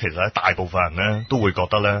咧，其實咧大部分人咧都會覺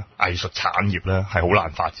得咧藝術產業咧係好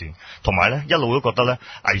難發展，同埋咧一路都覺得咧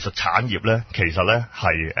藝術產業咧其實咧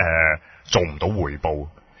係做唔到回報。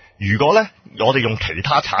如果咧我哋用其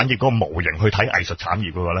他產業嗰個模型去睇藝術產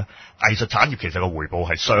業嘅話咧，藝術產業其實個回報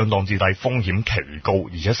係相當之低，風險奇高，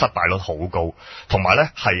而且失敗率好高，同埋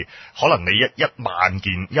咧係可能你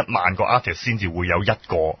一萬個 artist 先至會有一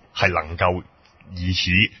個係能夠以此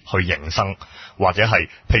去營生，或者係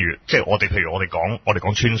譬如我哋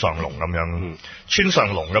講村上隆咁樣，村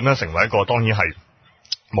上隆咁樣成為一個當然係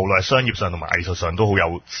無論係商業上同埋藝術上都好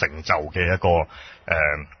有成就嘅一個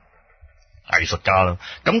藝術家啦。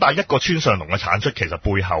咁但係一個村上隆嘅產出，其實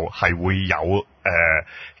背後係會有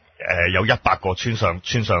100個村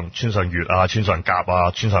上月啊、村上甲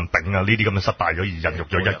啊、村上丙啊呢啲咁嘅失敗咗而孕育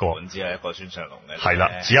咗一個，只係一個村上隆嘅，係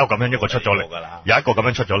啦，只有咁樣一個出咗嚟，有一個咁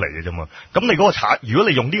樣出咗嚟嘅啫嘛。咁你嗰個如果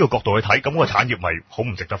你用呢個角度去睇，咁個產業咪好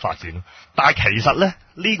唔值得發展咯。但係其實咧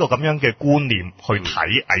呢個咁樣嘅觀念去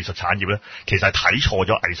睇藝術產業咧，其實係睇錯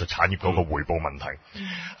咗藝術產業嗰個回報問題。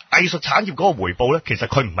藝術產業嗰個回報咧，其實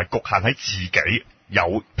佢唔係局限喺自己。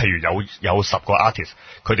譬如有10個 artist，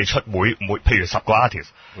 佢哋出譬如10個 artist，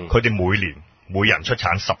 佢哋每人出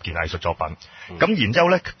產10件藝術作品，咁然之後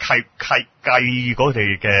咧計嗰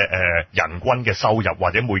哋嘅人均嘅收入或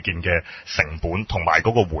者每件嘅成本同埋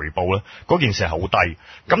嗰個回報咧，嗰件事係好低。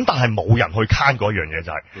咁但係冇人去慳嗰樣嘢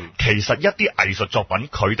就係，其實一啲藝術作品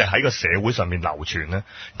佢哋喺個社會上面流傳咧，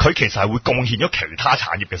佢其實係會貢獻咗其他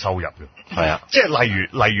產業嘅收入嘅。係啊，即係例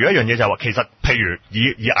如一樣嘢就係話，其實譬如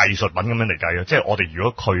以藝術品咁樣嚟計，即係我哋如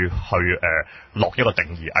果去落一個定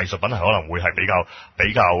義，藝術品係可能會係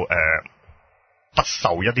比較不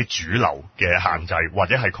受一啲主流嘅限制，或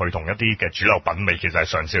者係佢同一啲嘅主流品味其實係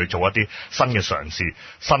嘗試去做一啲新嘅嘗試、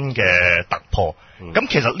新嘅突破。咁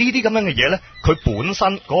其實呢啲咁樣嘅嘢咧，佢本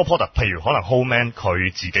身嗰個 product， 譬如可能 Homeman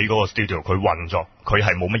佢自己嗰個 studio 佢運作，佢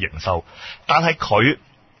係冇乜營收，但係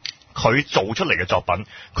佢做出嚟嘅作品，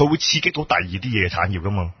佢會刺激到第二啲嘢嘅產業噶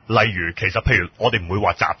嘛。例如其實譬如我哋唔會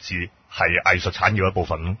話雜誌係藝術產業一部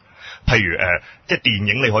分咯。譬如即係電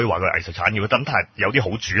影，你可以話佢係藝術產業，咁但係有啲好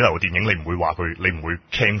主流嘅電影，你唔會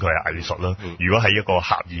claim佢係藝術啦。如果喺一個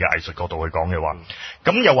狹義嘅藝術角度去講嘅話，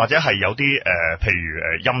咁又或者係有啲譬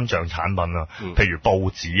如音像產品啊，譬如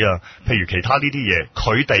報紙啊，譬如其他呢啲嘢，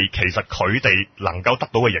佢哋能夠得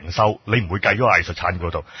到嘅營收，你唔會計咗喺藝術產業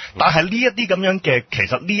嗰度。但係呢一啲咁樣嘅，其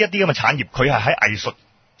實呢一啲咁嘅產業，佢係喺藝術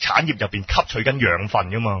產業入邊吸取緊養分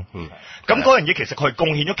噶嘛，咁嗰樣嘢其實佢係貢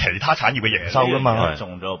獻咗其他產業嘅營收噶嘛。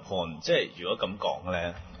中咗個 point， 即係如果咁講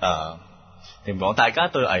咧，點講？大家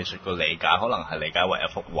對藝術嘅理解可能係理解為一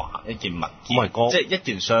幅畫、一件物件，即係一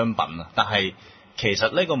件商品啊。但係其實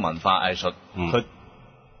呢個文化藝術，佢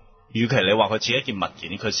與其你話佢似一件物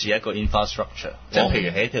件，佢似一個 infrastructure，即係譬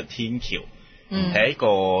如係一條天橋，係一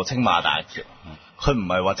個青馬大橋。佢唔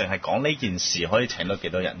係話淨係講呢件事可以請到幾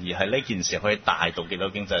多人，而係呢件事可以帶到幾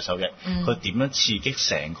多經濟收益。佢點樣刺激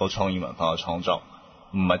成個創意文化嘅創作？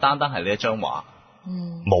唔係單單係呢一張畫。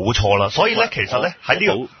冇錯啦。所以咧，其實咧喺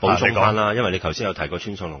呢個補充翻啦，因為你頭先有提過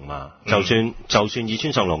村上隆嘛，就算以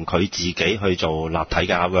村上隆佢自己去做立體嘅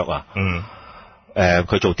artwork 啊，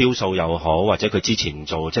佢做雕塑又好，或者佢之前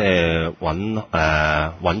做即係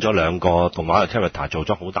揾咗兩個動畫嘅 character 做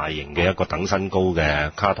咗好大型嘅一個等身高嘅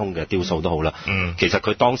卡通嘅雕塑都好啦。其實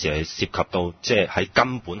佢當時係涉及到即係喺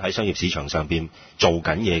根本喺商業市場上邊做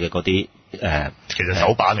緊嘢嘅嗰啲其實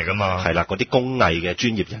手板嚟㗎嘛。係啦，嗰啲工藝嘅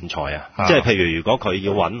專業人才啊，即係譬如如果佢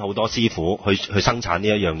要揾好多師傅去生產呢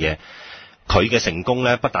一樣嘢。佢嘅成功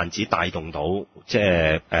咧，不但止帶動到即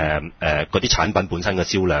係嗰啲產品本身嘅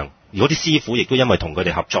銷量，如果啲師傅亦都因為同佢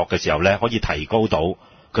哋合作嘅時候咧，可以提高到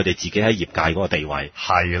佢哋自己喺業界嗰個地位。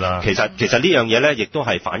係啦，其實呢樣嘢咧，亦都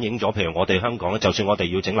係反映咗，譬如我哋香港咧，就算我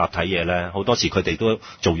哋要整立體嘢咧，好多時佢哋都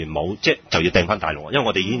做完冇，即係就要掟翻大陸，因為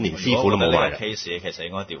我哋已經連師傅都冇埋。case 其實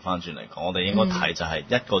應該調翻轉嚟講，我哋應該睇就係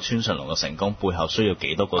一個村上隆嘅成功背後需要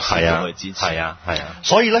幾多個師傅去支持。係啊。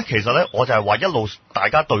所以咧，其實咧，我就係話一路大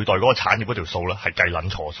家對待嗰個產業嗰條數咧，係計撚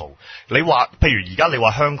錯數。你話譬如而家你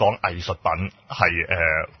話香港藝術品係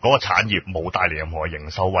嗰個產業冇帶嚟任何嘅營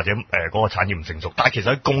收，或者嗰個產業唔成熟，但係其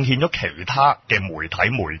實佢貢獻咗其他嘅媒體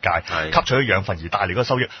媒介，吸取咗養分而帶嚟嗰個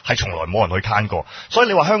收益，係從來冇人去攤過。所以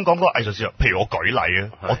你話香港嗰個藝術市場，譬如我舉例啊，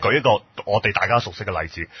我舉一個我哋大家熟悉嘅例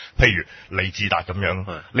子，譬如李志達咁樣，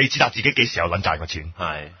李志達自己幾時有撚賺過錢？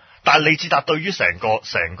但係李志達對於成個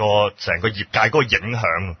業界嗰個影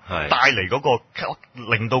響，帶嚟嗰個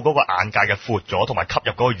令到嗰個眼界嘅闊咗，同埋吸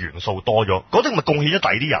入嗰個元素多咗，嗰啲咪貢獻咗第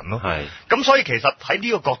二啲人咯。咁所以其實喺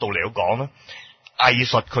呢個角度嚟講咧，藝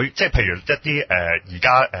術佢即係譬如一啲而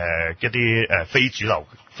家一啲非主流、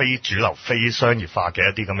非商業化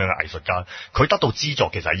嘅一啲咁樣嘅藝術家，佢得到資助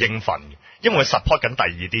其實係應份嘅，因為佢 support 緊第二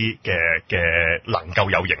啲嘅能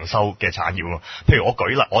夠有營收嘅產業咯。譬如我舉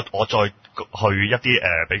例，我再去一啲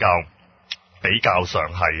比較上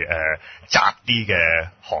係窄啲嘅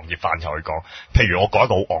行業範疇去講，譬如我講一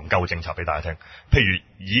個好戇鳩嘅政策俾大家聽。譬如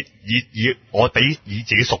以我以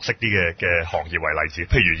自己熟悉啲嘅行業為例子，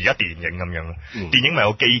譬如而家電影咁樣，電影咪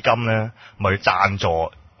有基金咧，咪贊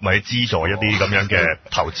助。咪資助一啲咁樣嘅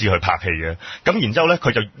投資去拍戲嘅，咁然之後咧，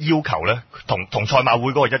佢就要求咧，同賽馬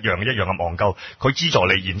會嗰個一樣咁戇鳩，佢資助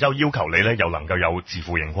你，然之後要求你咧又能夠有自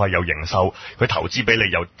負盈虧，有營收，佢投資俾你，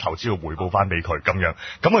有投資去回報翻俾佢咁樣，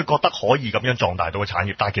咁佢覺得可以咁樣壯大到個產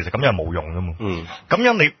業，但係其實咁樣係冇用噶嘛。咁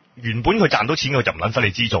樣你原本佢賺到錢佢就唔撚使你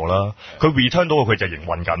資助啦，佢 return 到佢就營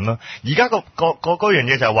運緊啦。而家嗰樣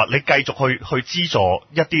嘢就係話你繼續去資助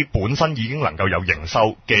一啲本身已經能夠有營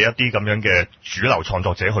收嘅一啲咁樣嘅主流創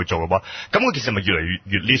作者去做嘅話，咁佢其實咪越嚟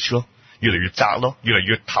越 niche 咯，越嚟越窄咯，越嚟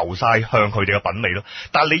越投晒向佢哋嘅品味咯。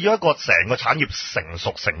但係你要一個成個產業成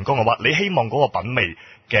熟成功嘅話，你希望嗰個品味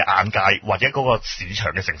嘅眼界或者嗰個市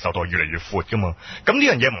場嘅承受度越嚟越闊噶嘛。咁呢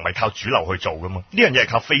樣嘢唔係靠主流去做噶嘛，呢樣嘢係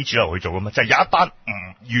靠非主流去做噶嘛。就係有一班唔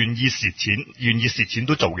願意蝕錢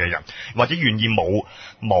都做嘅人，或者願意冇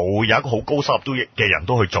有一個好高收入都嘅人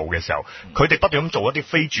都去做嘅時候，佢哋不斷咁做一啲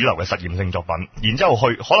非主流嘅實驗性作品，然之後可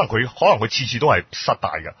能佢次次都係失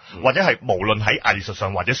敗嘅，或者係無論喺藝術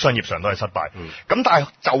上或者商業上都係失敗。咁但係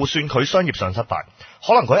就算佢商業上失敗，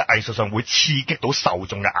可能佢喺藝術上會刺激到受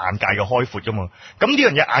眾嘅眼界嘅開闊噶嘛。咁呢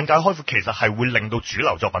樣嘢眼界開闊其實係會令到主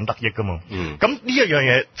流作品得益噶嘛。咁呢一樣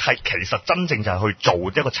嘢係其實真正就係去做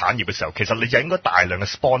一個產業嘅時候，其實你就應該大量嘅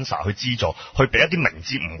sponsor 去資助，去俾一啲明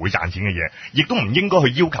知唔會賺錢嘅嘢，亦都唔應該去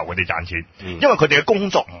要求佢哋賺錢，因為佢哋嘅工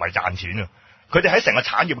作唔係賺錢啊。佢哋喺成個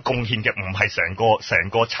產業貢獻嘅唔係成個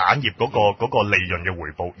產業嗰個利潤嘅回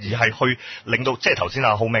報，而係去令到即係頭先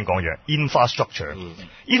阿 Homan 講嘅嘢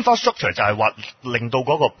infrastructure。infrastructure 就係話令到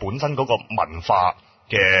嗰個本身嗰個文化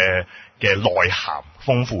嘅內涵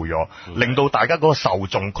豐富咗，令到大家嗰個受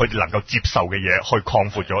眾佢哋能夠接受嘅嘢去擴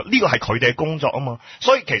闊咗，呢個係佢哋嘅工作啊嘛。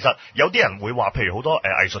所以其實有啲人會話，譬如好多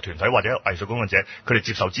藝術團體或者藝術工作者，佢哋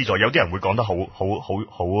接受資助，有啲人會講得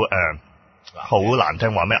好難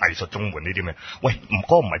聽，話咩藝術綜援呢啲咩？喂，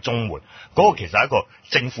嗰個唔係綜援，嗰個其實係一個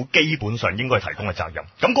政府基本上應該提供嘅責任。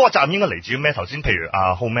咁嗰個責任應該嚟自於咩？頭先譬如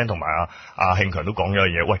阿 Homan 同埋阿慶強都講咗樣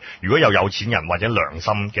嘢。喂，如果有錢人或者良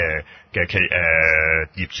心嘅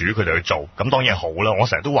業主佢哋去做，咁當然係好啦。我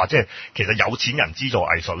成日都話，即係其實有錢人資助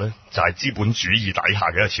藝術咧，就係資本主義底下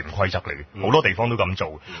嘅一個潛規則嚟嘅。好多地方都咁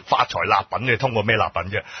做，發財立品你通過咩立品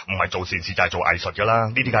啫？唔係做善事就係做藝術噶啦，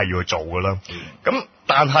呢啲梗係要去做噶啦。咁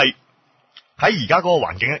但係喺而家嗰個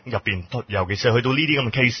環境入邊，尤其是去到呢啲咁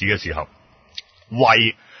嘅 case 嘅時候，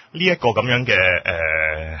為呢一個咁樣嘅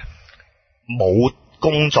冇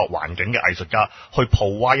工作環境嘅藝術家去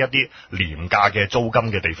provide一啲廉價嘅租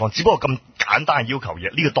金嘅地方，只不過咁簡單嘅要求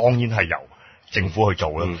嘢，呢個當然係由政府去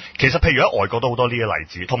做啦。其實譬如喺外國都好多呢啲例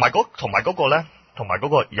子，同埋嗰個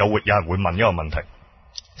有人會問一個問題，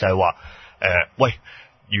就係話喂，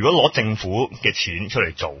如果攞政府嘅錢出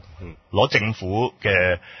嚟做，攞政府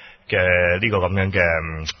嘅呢個咁樣嘅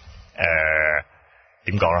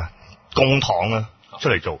點講啊？公帑啊出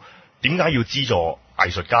嚟做，點解要資助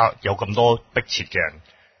藝術家？有咁多迫切嘅人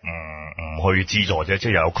唔去資助啫，即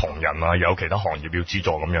係又有窮人啊，又有其他行業要資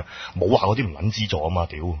助咁樣，冇話嗰啲唔撚資助啊嘛，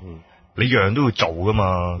屌！你樣樣都要做噶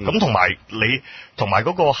嘛，咁同埋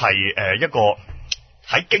嗰個係一個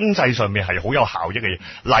喺經濟上面係好有效益嘅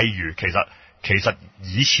嘢，例如其實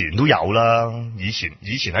以前都有啦，以前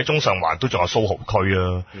喺中上環都仲有蘇豪區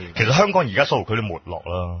啊，其實香港而家蘇豪區都沒落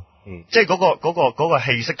啦。即係嗰個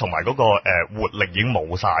氣息同埋嗰個活力已經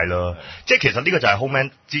冇晒啦。即係其實呢個就係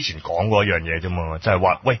Homeman 之前講過一樣嘢啫嘛，就係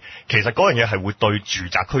話喂，其實嗰樣嘢係會對住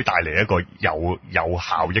宅區帶嚟一個有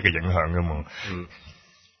效益嘅影響噶嘛。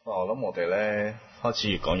我諗我哋咧開始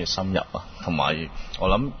越講越深入啊，同埋我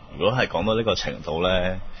諗如果係講到呢個程度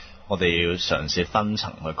咧，我哋要嘗試分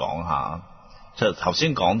層去講下。即係頭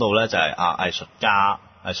先講到咧就係藝術家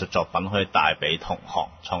藝術作品可以帶俾同學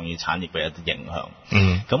創意產業嘅一啲影響。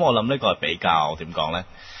咁我諗呢個係比較點講咧，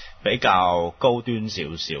比較高端少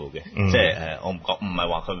少嘅。即係我唔係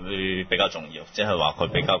話佢會比較重要，即係話佢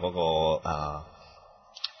比較嗰個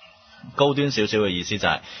高端少少嘅意思就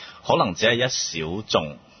係可能只係一小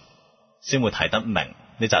眾先會睇得明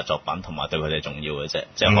呢紮作品，同埋對佢哋重要嘅啫。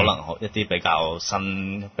即係可能一啲比較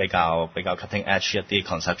新、比較 cutting edge 一啲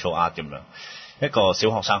conceptual art 咁樣。一個小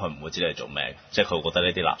學生佢唔會知你做咩，即係佢會覺得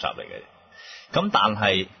呢啲垃圾嚟嘅。咁但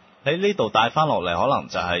係喺呢度帶翻落嚟，可能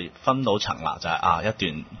就係分到層啦，就係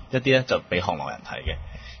一啲咧就俾行內人睇嘅，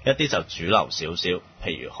一啲就主流少少，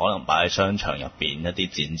譬如可能擺喺商場入邊一啲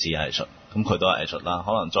展示藝術，咁佢都係藝術啦。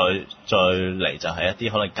可能再嚟就係一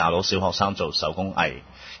啲可能教到小學生做手工藝，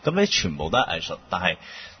咁呢全部都係藝術，但係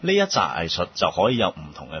呢一紮藝術就可以有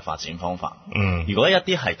唔同嘅發展方法。如果一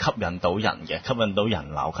啲係吸引到人嘅，吸引到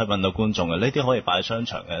人流，吸引到觀眾嘅，呢啲可以擺喺商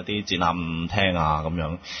場嘅一啲展覽廳啊咁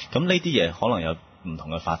樣。咁呢啲嘢可能有唔同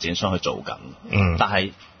嘅發展商去做緊。但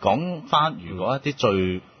係講翻，如果一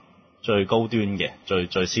啲最高端嘅、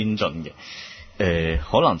最先進嘅，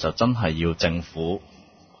可能就真係要政府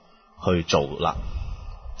去做啦。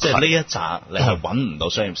即係呢一紮你係揾唔到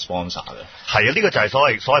商業 sponsor 嘅。係啊，呢個就係所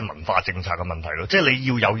謂文化政策嘅問題咯。即係你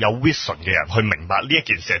要有 vision 嘅人去明白呢一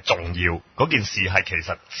件事係重要，嗰件事係其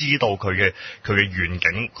實知道佢嘅願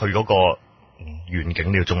景，佢嗰個願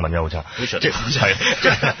景呢個中文又好差，即係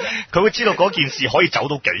佢會知道嗰件事可以走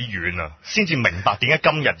到幾遠啊，先至明白點解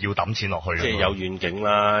今日要抌錢落去。即係有願景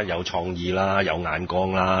啦，有創意啦，有眼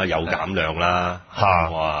光啦，有膽量啦。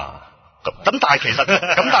哇！咁但係其實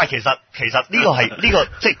呢個係呢個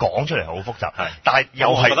即係講出嚟好複雜，但係又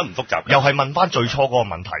係覺得唔複雜，又係問翻最初嗰個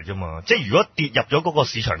問題啫嘛。即係如果跌入咗嗰個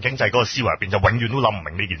市場經濟嗰個思維入邊，就永遠都諗唔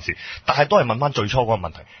明呢件事。但係都係問翻最初嗰個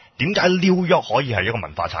問題，點解紐約可以係一個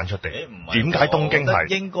文化產出地？點解東京係？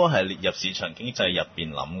應該係列入市場經濟入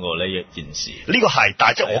邊諗過呢一件事。呢個係，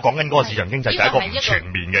但係即係我講緊嗰個市場經濟就係一個唔全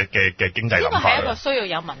面嘅經濟諗法。呢個係一個需要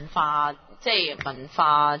有文化，即係文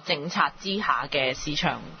化政策之下嘅市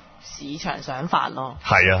場想法咯。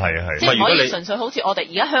係啊，即係唔可以純粹好似我哋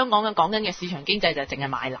而家香港講緊嘅市場經濟就淨係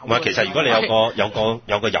買樓。唔係，其實如果你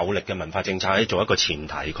有個有力嘅文化政策喺做一個前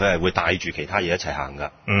提，佢係會帶住其他嘢一齊行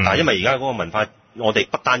㗎。但係因為而家嗰個文化，我哋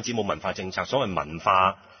不單止冇文化政策，所謂文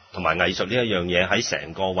化同埋藝術呢一樣嘢喺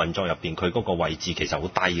成個運作入邊，佢嗰個位置其實好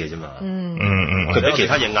低嘅啫嘛。佢俾其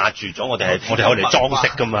他嘢壓住咗，我哋可以嚟裝飾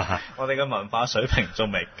㗎嘛。我哋嘅文化水平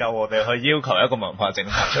仲未夠，我哋去要求一個文化政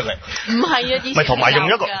策出嚟。唔係啊，唔係同埋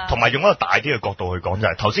用一個大啲嘅角度去講，就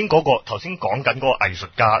係頭先講緊嗰個藝術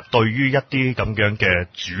家對於一啲咁樣嘅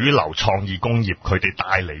主流創意工業，佢哋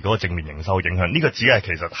帶嚟嗰個正面營收影響，呢個只係其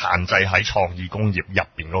實限制喺創意工業入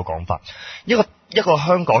邊嗰個講法。一個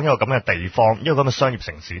香港一個咁嘅地方，一個咁嘅商業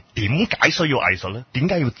城市，點解需要藝術呢？點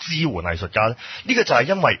解要支援藝術家呢？呢個就係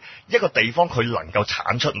因為一個地方佢能夠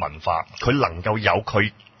產出文化，佢能夠有佢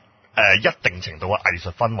一定程度嘅藝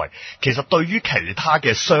術氛圍，其實對於其他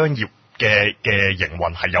嘅商業嘅營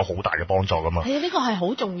運係有好大嘅幫助噶嘛。係啊，呢個係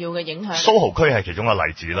好重要嘅影響。蘇豪區係其中一個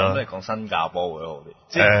例子啦。咁你講新加坡會好啲，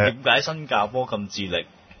即係點解新加坡咁致力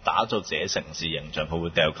打造自己城市形象，佢會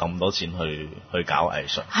掉咁多錢去搞藝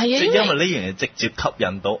術？係啊，即係因為呢樣嘢直接吸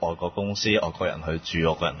引到外國公司、外國人去住、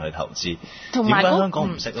外國人去投資。同埋香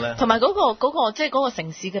港唔識咧？同埋嗰個即係嗰個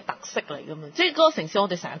城市嘅特色嚟㗎嘛。即係嗰個城市，我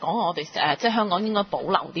哋成日講我哋即係香港應該保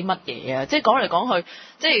留啲乜嘢啊？即係講嚟講去，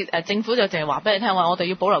即係政府就淨係話俾你聽話，我哋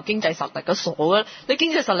要保留經濟實力嘅傻嘅。你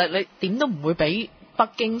經濟實力你點都唔會比北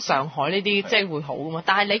京、上海呢啲即係會好噶嘛？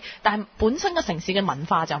但係本身個城市嘅文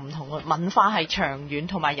化就唔同啊，文化係長遠，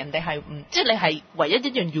同埋人哋係唔即係你係唯一一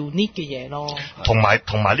樣 unique 嘅嘢咯。同埋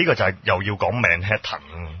呢個就係又要講 Manhattan，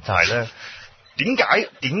 就係咧點解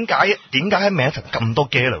喺 Manhattan 咁多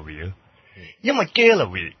gallery 啊？因為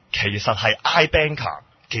gallery 其實係 I banker，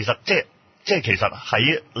 其實即係即係其實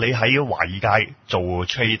你喺華爾街做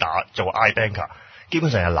trader 做 iBanker。基本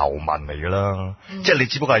上係流民嚟㗎啦，即係你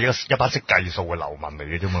只不過係一班識計數嘅流民嚟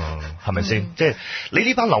嘅啫嘛，係咪先？即係你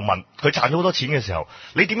呢班流民，佢賺咗好多錢嘅時候，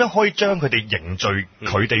你點樣可以將佢哋凝聚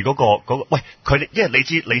佢哋嗰個喂佢哋，因為你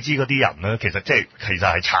知嗰啲人咧，其實係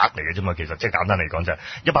賊嚟嘅啫嘛，其實即係簡單嚟講就係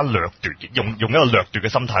一班掠奪，用一個掠奪嘅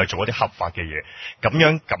心態去做一啲合法嘅嘢，咁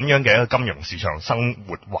樣嘅一個金融市場生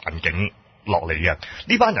活環境落嚟嘅，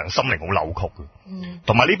呢班人心靈好扭曲嘅，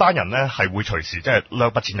同埋呢班人咧係會隨時即係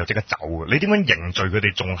攞筆錢就即刻走嘅。你點樣凝聚佢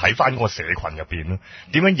哋仲喺翻嗰個社群入邊咧？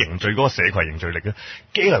點樣凝聚嗰個社群凝聚力咧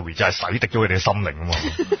？Gallery 就係洗滌咗佢哋嘅心靈啊嘛，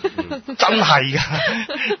真係噶，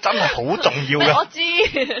真係好重要嘅。我知，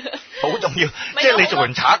好重要。即係你做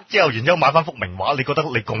完賊之後，然之後買翻幅名畫，你覺得你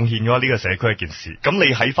貢獻咗呢個社區一件事，咁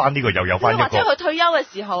你喺翻呢個又有翻一個。或者佢退休嘅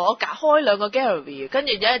時候，我開2個 gallery， 跟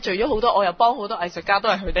住咧聚咗好多，我又幫好多藝術家，都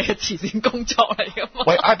係佢哋嘅慈善工作嚟噶嘛。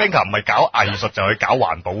喂，iBanker 唔係搞藝術就去搞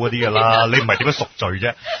環保嗰啲噶啦，你唔係點樣贖罪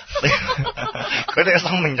啫？佢哋嘅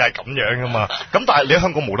生命就係咁樣噶嘛。咁但係你喺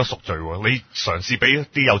香港冇得贖罪喎，你嘗試俾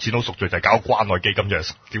啲有錢佬贖罪就係搞關愛基金，就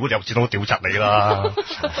係屌有錢佬屌柒你啦。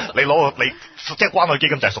你即係關愛基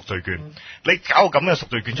金就係贖罪券，你搞個咁嘅贖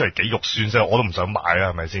罪券出嚟幾肉酸先，我都唔想買啊，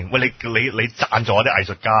係咪先？喂，你贊助啲藝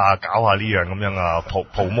術家啊，搞下呢樣咁樣啊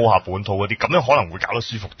，promote下本土嗰啲，咁樣可能會搞得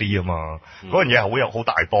舒服啲啊嘛。嗰樣嘢係好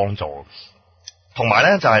大幫助。同埋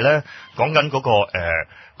咧就係咧講緊嗰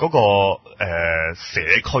個社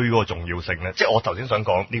區嗰個重要性咧，即係我頭先想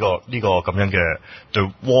講呢個咁樣嘅對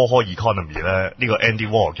Warhol economy 咧，呢個 Andy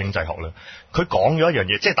Warhol 經濟學咧，佢講咗一樣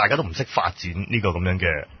嘢，即係大家都唔識發展呢個咁樣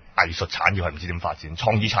嘅藝術產業係唔知點發展，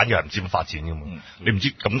創意產業係唔知點發展噶嘛，你唔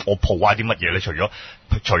知咁我 provide 啲乜嘢咧？除咗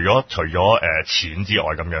錢之外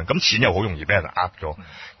咁樣，咁錢又好容易俾人呃咗，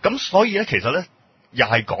咁所以咧其實咧。又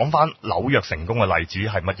係講翻紐約成功嘅例子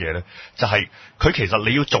係乜嘢咧？就係佢其實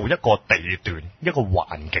你要做一個地段、一個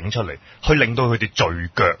環境出嚟，去令到佢哋聚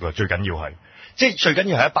腳啊！最緊要係，即係最緊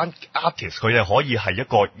要係一班 artist， 佢哋可以係有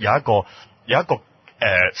一個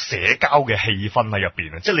社交嘅氣氛喺入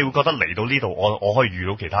邊啊！即係你會覺得嚟到呢度，我可以遇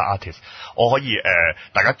到其他 artist， 我可以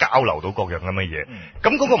大家交流到各樣咁嘅嘢。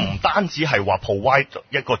咁嗰個唔單止係話 provide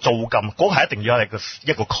一個租金，嗰個係一定要係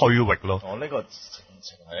一個區域咯。呢個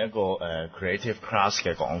係一個creative class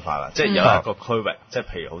嘅講法啦，即係有一個區域，即係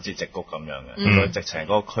譬如好似矽谷咁樣嘅，佢直情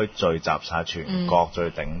嗰個區聚集晒全國最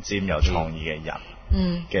頂尖有創意嘅人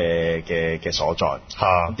嘅所在。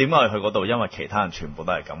咁點解去嗰度？因為其他人全部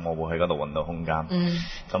都係咁，我會喺嗰度揾到空間。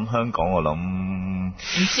咁香港我諗唔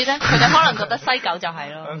知咧，佢哋可能覺得西九就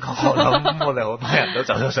係咯。香港我諗我哋好多人都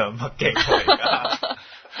走咗上北京而家。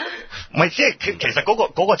唔係，即係其實嗰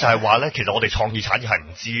個就係話咧，其實我哋創意產業係唔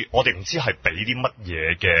知，我哋唔知係俾啲乜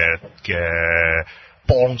嘢嘅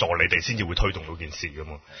幫助你哋先至會推動到件事噶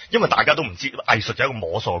嘛。因為大家都唔知，藝術就係一個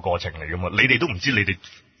摸索嘅過程嚟噶嘛。你哋都唔知你哋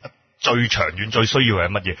最長遠最需要係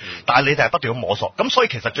乜嘢，但係你哋係不斷咁摸索。咁所以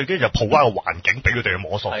其實最緊要就抱翻個環境俾佢哋去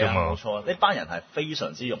摸索啫嘛。冇錯，呢班人係非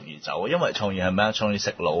常之容易走，因為創意係咩啊？創意食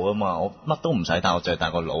腦啊嘛，我乜都唔使帶，我淨係帶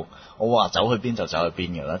個腦，我話走去邊就走去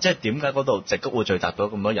邊㗎啦。即係點解嗰度矽谷會聚集到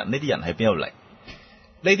咁多人？呢啲人喺邊度嚟？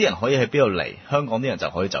呢啲人可以喺邊度嚟？香港啲人就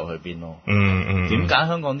可以走去邊咯。點解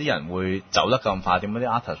香港啲人會走得咁快？點解啲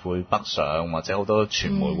artist 會北上，或者好多傳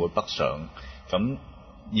媒會北上？咁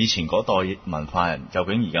以前嗰代文化人究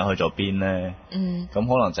竟而家去咗邊呢？咁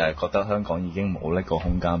可能就係覺得香港已經冇呢個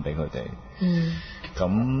空間俾佢哋。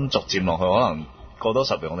咁逐漸落去，可能過多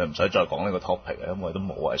10年，我哋唔使再講呢個 topic 啦，因為都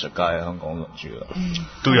冇藝術家喺香港輪住啦。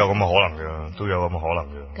都有咁嘅可能嘅，都有咁嘅可能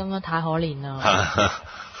嘅。咁樣太可憐啦！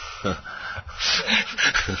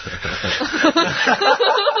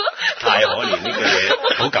太可憐呢句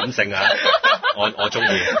嘢，好感性啊！我中意。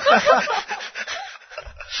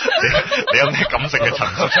你有咩感性嘅層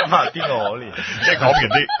次？想問邊個可憐？即係講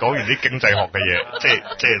完啲經濟學嘅嘢，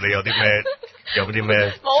即係你有啲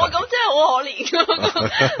咩？冇，咁真係好可憐。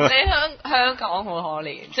你香港好可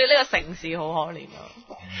憐，即係呢個城市好可憐啊！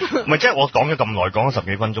唔係，即係我講咗咁耐，講咗10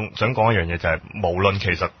幾分鐘，想講一樣嘢就係，無論其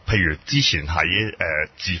實譬如之前喺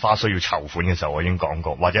字花需要籌款嘅時候，我已經講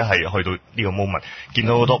過，或者係去到呢個 moment 見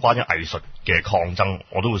到好多關於藝術嘅抗爭，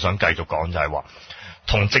我都會想繼續講，就係話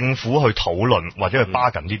同政府去討論或者去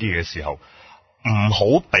bargain 呢啲嘢嘅時候，唔好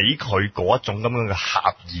俾佢嗰一種咁樣嘅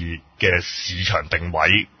狹義嘅市場定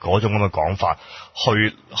位嗰種咁嘅講法，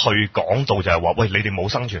去講到就係話，喂，你哋冇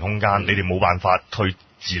生存空間，你哋冇辦法去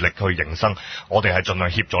自力去營生，我哋係盡量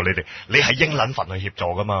協助你哋，你係應撚份去協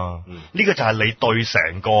助噶嘛？呢個就係你對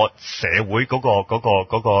成個社會嗰個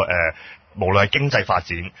無論係經濟發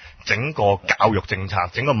展、整個教育政策、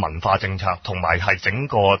整個文化政策，同埋係整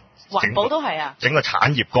個環保都係啊，整個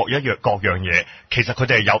產業各樣嘢，其實佢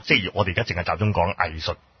哋係有，即係我哋而家淨係集中講藝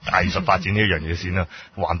術發展呢一樣嘢先啦。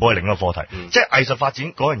環保係另一個課題，即係藝術發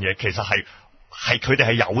展嗰樣嘢，其實係佢哋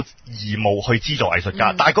係有義務去資助藝術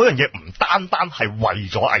家，但係嗰樣嘢唔單係為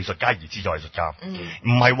咗藝術家而資助藝術家，唔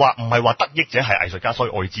係話得益者係藝術家，所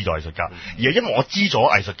以我要資助藝術家，而係因為我資助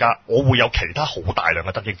藝術家，我會有其他好大量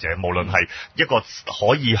嘅得益者，無論係一個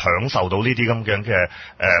可以享受到呢啲咁樣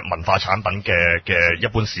嘅文化產品嘅一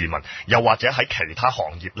般市民，又或者喺其他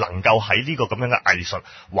行業能夠喺呢個咁樣嘅藝術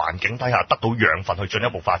環境底下得到養分去進一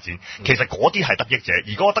步發展，其實嗰啲係得益者，而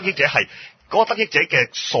嗰個得益者係嗰個得益者嘅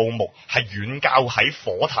數目係遠較喺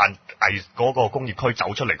火炭嗰個工業區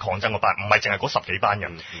走出嚟抗爭嗰班，唔係淨係嗰十幾班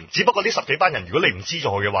人。只不過呢十幾班人，如果你唔資助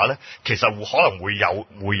佢嘅話咧，其實可能會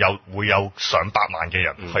有上百萬嘅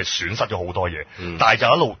人係損失咗好多嘢。但係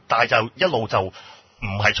就一路就唔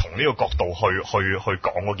係從呢個角度去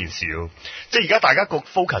講嗰件事咯。即係而家大家個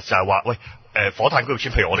focus 就係話，喂，火炭工業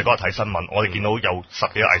村，譬如我哋嗰日睇新聞，我哋見到有十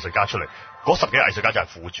幾個藝術家出嚟，嗰十幾個藝術家就係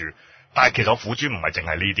苦主。但係其實苦主唔係淨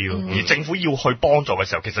係呢啲咯，而政府要去幫助嘅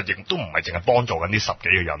時候，其實亦都唔係淨係幫助緊呢十幾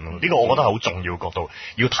個人咯。呢個我覺得係好重要嘅角度，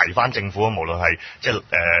要提翻政府啊，無論係即係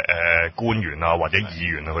官員啊或者議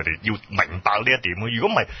員啊，佢哋要明白呢一點咯。如果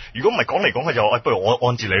唔係講嚟講去就不如我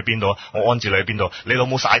安置你喺邊度啊？我安置你喺邊度？你老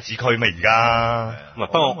母徙置區咩而家？唔係，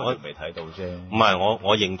不過我未睇到啫。唔係，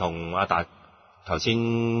我認同阿達頭先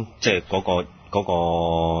即係嗰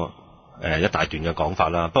個一大段嘅講法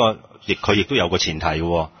啦。不過佢亦都有個前提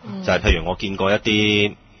嘅，就係譬如我見過一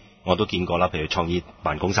啲，我都見過啦，譬如創意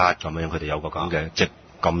辦公室咁樣，佢哋有個咁嘅即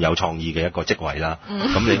咁有創意嘅一個職位啦。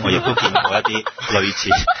咁我亦都見過一啲類似，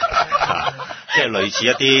即係類似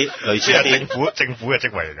一啲政府嘅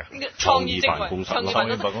職位嚟嘅創意辦公室，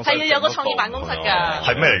係啊，有個創意辦公室㗎。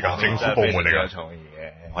係咩嚟㗎？政府部門嚟㗎？創意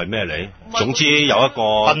嘅係咩嚟？總之有一個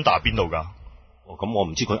under 邊度㗎？咁我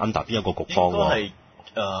唔知佢 under 邊一個局方喎。應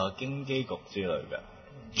該係經機局之類嘅。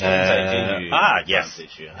經濟機遇yes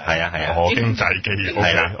係啊，經濟機遇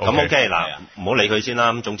係啦。咁 OK 嗱，唔好理佢先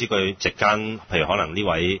啦。咁總之佢席間，譬如可能呢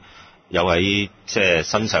位有位即係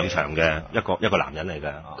新上場嘅一個男人嚟嘅，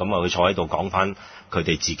咁啊佢坐喺度講翻佢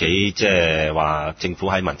哋自己即係話政府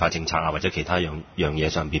喺文化政策啊或者其他樣嘢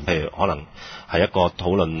上邊，譬如可能係一個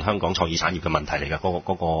討論香港創意產業嘅問題嚟嘅，嗰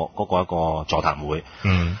個一個座談會。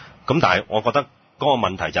咁但係我覺得嗰個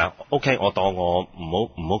問題就係，OK， 我當我唔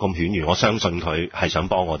好咁犬儒，我相信佢係想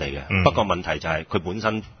幫我哋嘅。不過問題就係佢本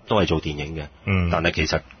身都係做電影嘅，但係其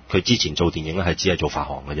實佢之前做電影咧係只係做發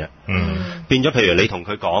行嘅啫。變咗，譬如你同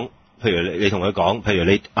佢講，譬如你同佢講，譬如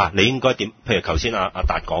你應該點？譬如頭先阿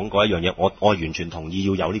達講嗰一樣嘢，我完全同意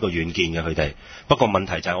要有呢個遠見嘅佢哋。不過問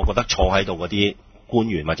題就係，我覺得坐喺度嗰啲官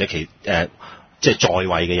員或者即係在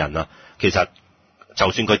位嘅人啊，其實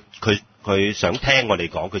就算佢想聽我哋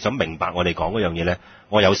講，佢想明白我哋講嗰樣嘢咧，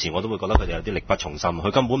我有時我都會覺得佢哋有啲力不從心，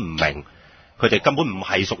佢根本唔明，佢哋根本唔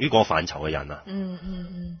係屬於嗰個範疇嘅人啊。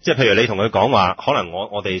即係譬如你同佢講話，可能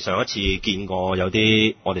我哋上一次見過有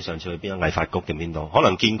啲，我哋上次去邊啊？藝發局定邊度？可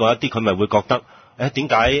能見過一啲，佢咪會覺得點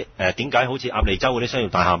解好似鴨脷洲嗰啲商業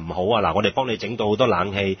大廈唔好啊？嗱，我哋幫你整到好多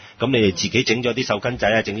冷氣，咁你哋自己整咗啲手巾仔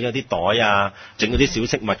啊，整咗啲袋啊，整咗啲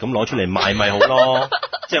小飾物咁攞出嚟賣咪好咯。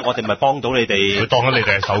即係我哋咪幫到你哋，佢當咗你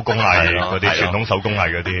哋係手工藝嗰啲傳統手工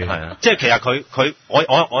藝嗰啲。係啊，即係其實佢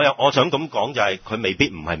我想咁講就係佢未必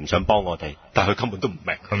唔係唔想幫我哋，但係佢根本都唔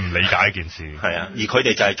明，佢唔理解一件事。係啊，而佢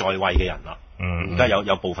哋就係在位嘅人啦。而家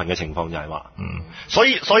有部分嘅情況就係話，所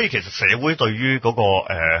以其實社會對於嗰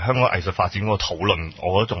個香港藝術發展嗰個討論，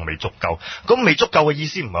我覺得仲未足夠。咁未足夠嘅意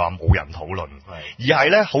思唔係話冇人討論，而係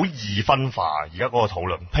咧好易分化。而家嗰個討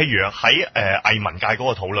論，譬如喺藝文界嗰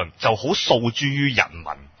個討論，就好訴諸於人民，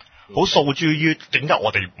好訴諸於點解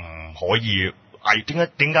我哋唔可以。點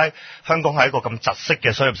解香港係一個咁窒息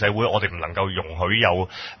嘅商業社會，我哋唔能夠容許有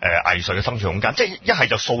藝術嘅生存空間？即係一係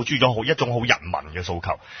就訴諸咗一種好人民嘅訴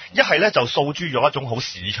求，一係咧就訴諸咗一種好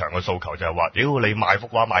市場嘅訴求，就係話屌你賣幅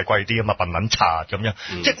畫賣貴啲啊嘛，笨撚賊咁樣，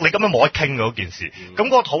即係你咁樣冇得傾嗰件事。咁嗰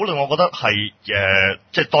個討論，我覺得係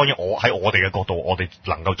即係當然我喺我哋嘅角度，我哋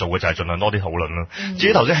能夠做嘅就係盡量多啲討論啦。至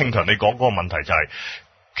於頭先慶強你講嗰個問題就係，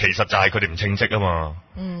其實就係佢哋唔稱職啊嘛。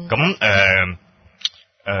咁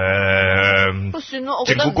都算咯，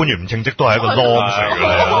政府官員唔稱職都係一個 norm 嚟嘅，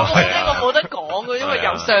呢個冇得講嘅，因為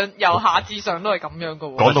由下至上都係咁樣嘅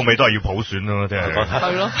喎。講到尾都係要普選咯，即係。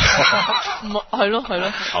係咯，係咯。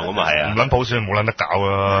咁啊係啊，唔撚普選冇撚得搞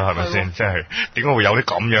啊，係咪先？即係點解會有啲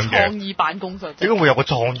咁樣嘅創意辦公室？點解會有個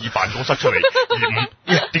創意辦公室出嚟？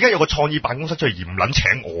點解有個創意辦公室出嚟而唔撚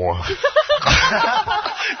請我啊？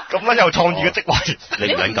咁樣有創意嘅職位，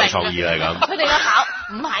你唔撚夠創意啦咁。佢哋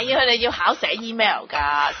嘅唔係啊，佢哋要考寫 email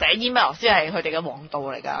㗎，寫 email 先係佢哋嘅王道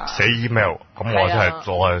嚟㗎。寫 email， 咁我真係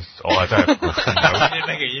我真係唔係好知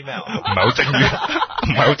咩叫 email， 唔係好精於，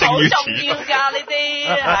唔係好精於詞。好重要㗎呢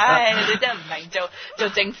啲，唉，你真係唔明做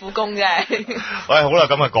政府工嘅。喂，好啦，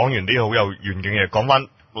咁啊講完啲好有遠景嘅，講翻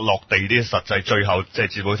落地啲實際，最後即係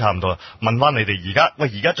節目差唔多啦。問翻你哋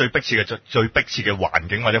而家最迫切嘅環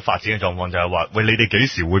境或者發展嘅狀況就係話，喂，你哋幾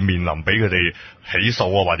時會面臨俾佢哋起訴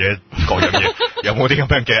啊，或者各樣嘢，有冇啲咁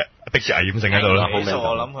樣嘅迫切危險性喺度啦？起訴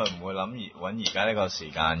我諗佢唔會揾而家呢個時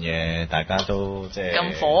間嘅，大家都即係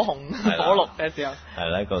咁火紅火綠嘅時候。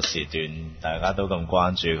係呢個時段大家都咁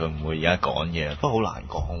關注，佢唔會而家講嘢。不過好難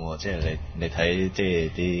講喎，即係你睇即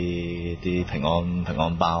係啲平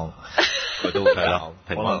安包。佢都係啦，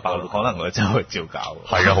可能佢真係照搞。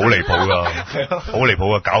係啊，好離譜㗎，好離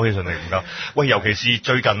譜啊！搞起上嚟唔得。喂，尤其是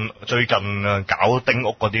最近啊，搞丁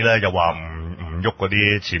屋嗰啲咧，又話唔喐嗰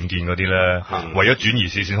啲僭建嗰啲咧，為咗轉移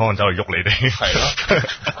視線，可能走嚟喐你哋。係咯，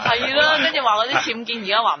係啦，跟住話嗰啲僭建而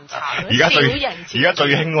家話唔查。而家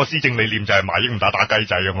最興個施政理念就係賣益唔打雞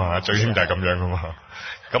仔啊嘛，最興就係咁樣㗎嘛。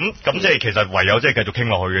咁即係其實唯有即係繼續傾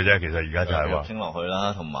落去嘅啫，其實而家就係話傾落去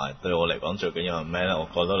啦，同埋對我嚟講最緊要係咩咧？我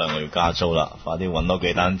過多2個月加租啦，快啲揾多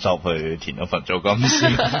幾單 job 去填咗份租金先。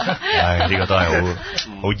唉，呢個都係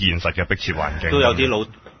好現實嘅迫切環境。都有啲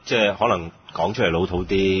即係可能講出嚟老土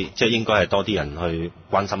啲，即係應該係多啲人去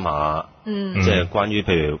關心下，即係關於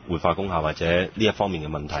譬如活化工廈或者呢一方面嘅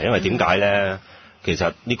問題。因為點解咧？其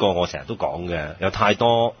實呢個我成日都講嘅，有太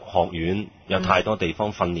多學院，有太多地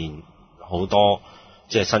方訓練好多。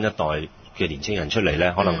即係新一代嘅年青人出嚟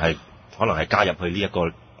咧，可能係加入去呢一個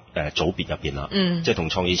組別入邊啦。即係同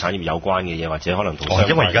創意產業有關嘅嘢，或者可能同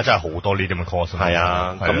因為而家真係好多呢啲咁嘅 course。係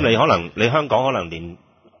啊，咁你香港可能連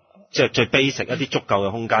即係最 basic 一啲足夠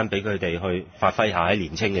嘅空間俾佢哋去發揮下喺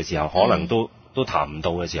年青嘅時候，可能都談唔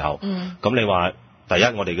到嘅時候。咁你話第一，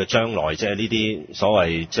我哋嘅將來即係呢啲所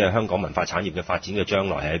謂即係香港文化產業嘅發展嘅將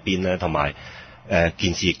來係喺邊咧？同埋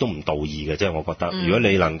件事亦都唔道義嘅，即係我覺得，如果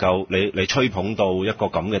你能夠你吹捧到一個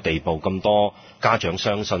咁嘅地步，咁多家長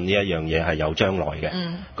相信呢一樣嘢係有將來嘅，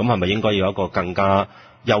咁係咪應該要有一個更加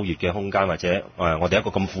優越嘅空間，或者我哋一個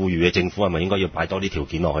咁富裕嘅政府係咪應該要擺多啲條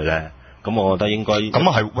件落去咧？咁我覺得應該咁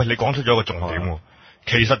啊係，喂，你講出咗一個重點喎。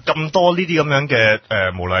其實咁多呢啲咁樣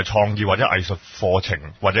嘅無論係創意或者藝術課程，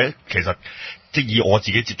或者其實即係以我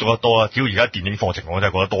自己接觸得多啦，只要而家電影課程，我真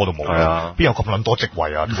係覺得多到冇。係啊，邊有咁撚多職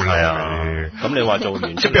位啊？係啊，咁你話做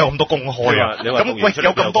完即係邊有咁多公開啊？咁喂，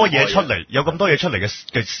有咁多嘢出嚟，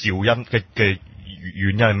嘅肇因嘅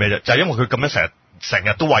原因係咩啫？就係因為佢咁樣成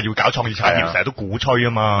日都話要搞創意產業，成日都鼓吹啊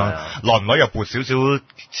嘛，耐唔耐又撥少少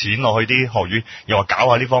錢落去啲學院，又話搞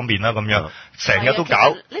下呢方面啦咁樣，成日都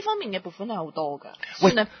搞。呢方面嘅撥款係好多㗎，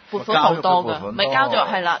算係撥款好多㗎，咪交咗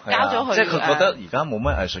係啦，交咗去。即係佢覺得而家冇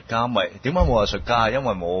乜藝術家，咪點解冇藝術家？因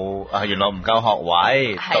為冇原來唔夠學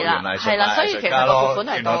位，讀完藝術家咯，原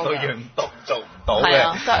來都要讀做唔到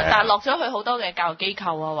嘅。但係落咗去好多嘅教育機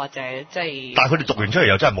構啊，或者即係。但係佢哋讀完出嚟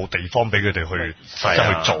又真係冇地方俾佢哋去實際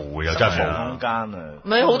去做嘅，又真係冇空間。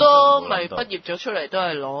咪好多咪畢業咗出嚟都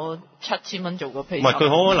係攞7000蚊做個 P。唔係，佢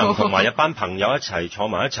好可能同埋一班朋友一齊坐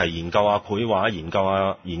埋一齊研究下繪畫，研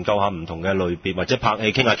究下唔同嘅類別，或者拍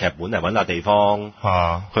戲傾下劇本嚟揾下地方。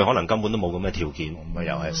佢可能根本都冇咁嘅條件。咪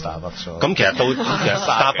又係 Starbucks。咁其實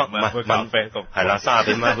Starbucks 唔係咖啡，係啦，30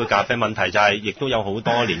幾蚊杯咖啡。問題就係亦都有好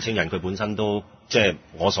多年青人，佢本身都即係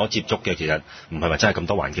我所接觸嘅，其實唔係話真係咁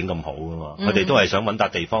多環境咁好噶嘛。佢哋都係想揾笪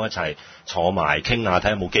地方一齊坐埋傾下，睇下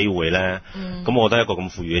有冇機會咧。咁我覺得一個咁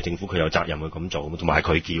富裕嘅政府，佢有責任去咁做，同埋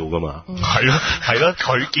係佢叫噶嘛。係咯，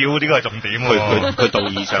佢叫呢個係重點。佢道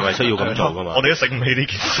義上係需要咁做噶嘛。我哋都醒唔起呢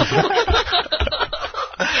件事。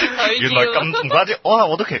原來咁唔怪之，我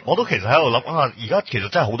都其實喺度諗啊，而家其實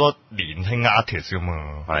真係好多年輕 artist 噶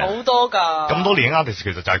嘛。好多㗎。咁多年輕 artist 其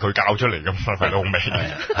實就係佢教出嚟㗎嘛，係老味。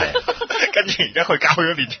係。跟住而家佢教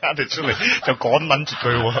咗年輕 artist 出嚟，就趕撚住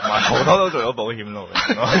佢喎。好多都做咗保險咯。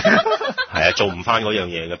係啊，做唔翻嗰樣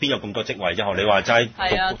嘢嘅，邊有咁多職位啫？學你話齋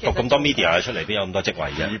讀咁多 media 出嚟，邊有咁多職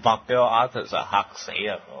位啫？200幾個 artist 嚇死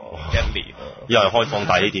啊！一年。又係開放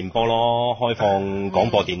大氣電波咯，開放廣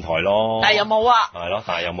播電台咯。但係有冇啊？係咯，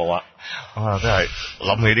但係有冇啊？真係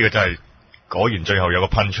諗起呢個真係，果然最後有個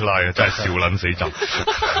punchline 真係笑撚死陣。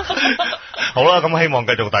好啦，咁希望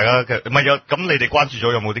繼續大家嘅，唔係有咁你哋關注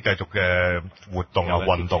咗有冇啲繼續嘅活動啊、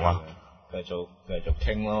運動啊？繼續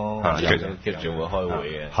傾咯，keep住會開會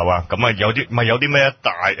嘅。係嘛？咁啊有啲咩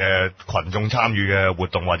大群眾參與嘅活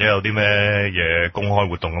動，或者有啲咩嘢公開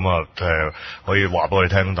活動咁啊？可以話俾我哋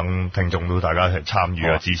聽，等聽眾都大家一齊參與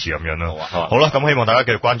啊、支持咁樣啦。好啦，咁希望大家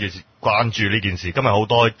繼續關注關注呢件事。今日好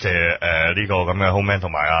多謝呢個咁嘅 Homeman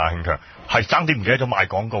同埋阿慶強，係爭啲唔記得咗賣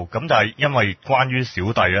廣告。咁就係因為關於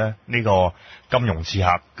小弟咧呢個金庸刺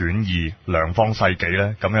客卷2良方世紀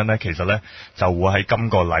咧，咁樣咧其實咧就會喺今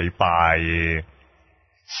個禮拜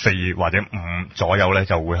4或者5左右咧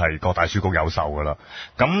就會係各大書局有售噶啦。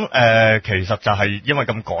咁其實就係因為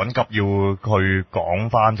咁趕急要去講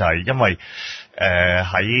翻，就係因為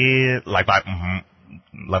喺禮拜5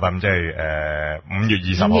即係5月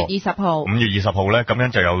20號5月20號咧，咁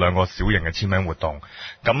樣就有兩個小型嘅簽名活動。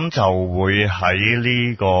咁就會喺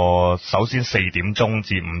呢個首先4點鐘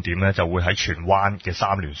至5點咧就會喺荃灣嘅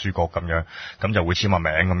三聯書局咁樣，咁就會簽下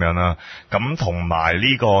名咁樣啦。咁同埋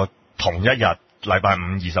呢個同一日禮拜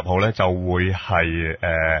5 20號咧就會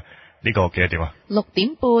係呢個幾多點啊？6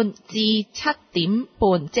點半至7點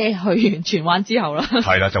半，即係去完荃灣之後啦。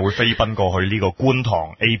係啦，就會飛奔過去呢個觀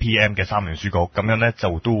塘 APM 嘅三聯書局，咁樣咧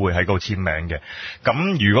就都會喺嗰度簽名嘅。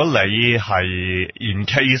咁如果你係 in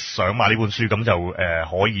case 想買呢本書，咁就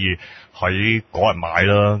可以喺嗰日買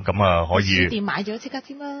啦。咁啊可以書店買咗即刻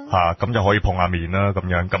簽啦。咁就可以碰下面啦，咁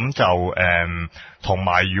樣。咁就同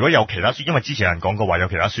埋如果有其他書，因為之前有人講過話有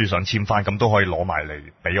其他書想簽翻，咁都可以攞埋嚟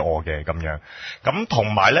俾我嘅咁樣。咁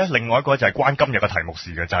同埋咧，另外一個就係關今日嘅題目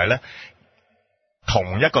事嘅，就係咧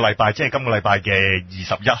同一個禮拜，即係今個禮拜嘅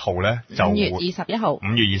21號咧，就5月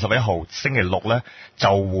21號星期六咧就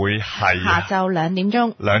會係下晝2點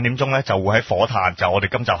鐘咧就會喺火炭，就我哋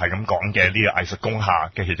今集係咁講嘅呢個藝術工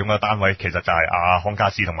廈嘅其中一個單位，其實就係阿康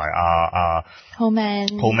卡斯同埋阿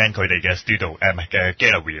Homeman 佢哋嘅 studio 唔係嘅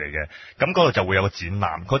gallery 嚟嘅。咁嗰度就會有個展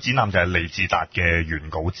覽，個展覽就係利志達嘅原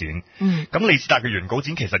稿展。咁利志達嘅原稿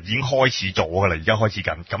展其實已經開始咗㗎啦，而家開始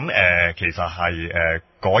緊。咁其實係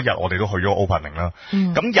嗰日我哋都去咗 opening 啦。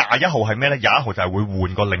咁21號係咩咧？21號就係會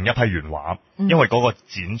換過另一批原畫，因為嗰個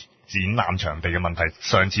展覽場地嘅問題，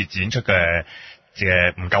上次展出嘅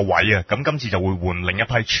唔夠位啊，咁今次就會換另一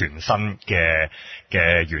批全新嘅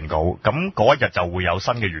原稿。咁嗰一日就會有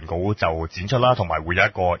新嘅原稿就展出啦，同埋會有一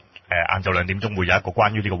個晏晝2點鐘會有一個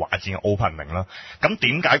關於呢個畫展嘅 opening 啦。咁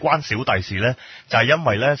點解關小弟事咧？就係因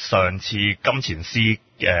為咧上次金錢獅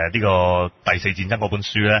呢個第4戰爭嗰本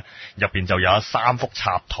書咧，入邊就有3幅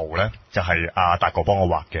插圖咧，就係阿達哥幫我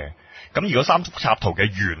畫嘅。咁如果3幅插圖嘅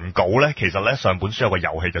原稿咧，其實咧上本書有個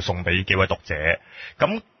遊戲就送俾幾位讀者。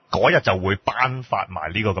咁嗰日就會頒發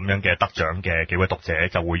埋呢個咁樣嘅得獎嘅幾位讀者，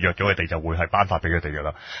就會約咗佢哋，就會係頒發俾佢哋噶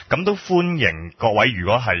啦。咁都歡迎各位，如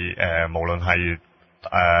果係無論係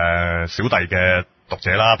小弟嘅讀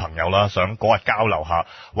者啦、朋友啦，想嗰日交流下，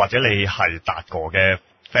或者你係達哥嘅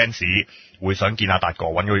fans， 會想見下達哥，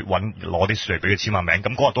攞啲書嚟俾佢簽下名，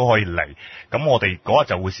咁嗰日都可以嚟。咁我哋嗰日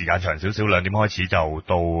就會時間長少少，2點開始就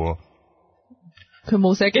到。佢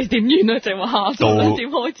冇寫幾點完啊，淨話下晝2點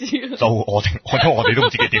開始。到我哋都唔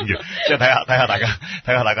知幾點完，即係睇下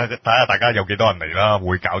大家有幾多人嚟啦，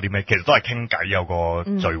會搞啲咩？其實都係傾偈，有個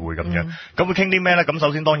聚會咁樣。咁會傾啲咩咧？咁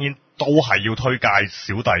首先當然都係要推介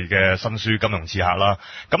小弟嘅新書《金庸刺客》啦。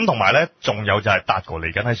咁同埋咧，仲有就係達哥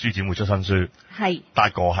嚟緊喺書展會出新書。係達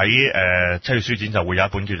哥喺7月書展就會有一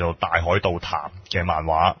本叫做《大海盜談》嘅漫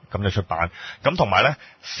畫咁就出版。咁同埋咧，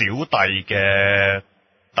小弟嘅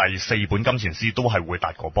第4本金錢獅都係會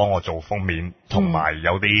達哥幫我做封面，同埋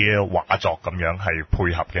有啲畫作咁樣係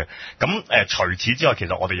配合嘅。咁除此之外，其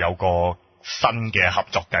實我哋有個新嘅合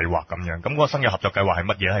作計劃咁樣。咁嗰個新嘅合作計劃係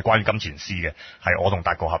乜嘢咧？係關於金錢獅嘅，係我同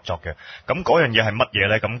達哥合作嘅。咁嗰樣嘢係乜嘢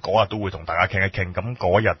咧？咁嗰日都會同大家傾一傾。咁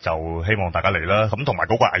嗰日就希望大家嚟啦。咁同埋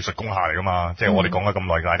嗰個藝術工廈嚟噶嘛，即係我哋講咗咁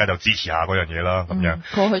耐，大家就支持下嗰樣嘢啦。咁樣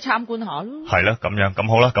過去參觀下咯。係啦，咁樣咁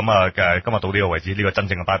好啦。咁今日到呢個為止，呢個真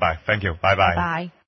正嘅拜拜，thank you，拜拜。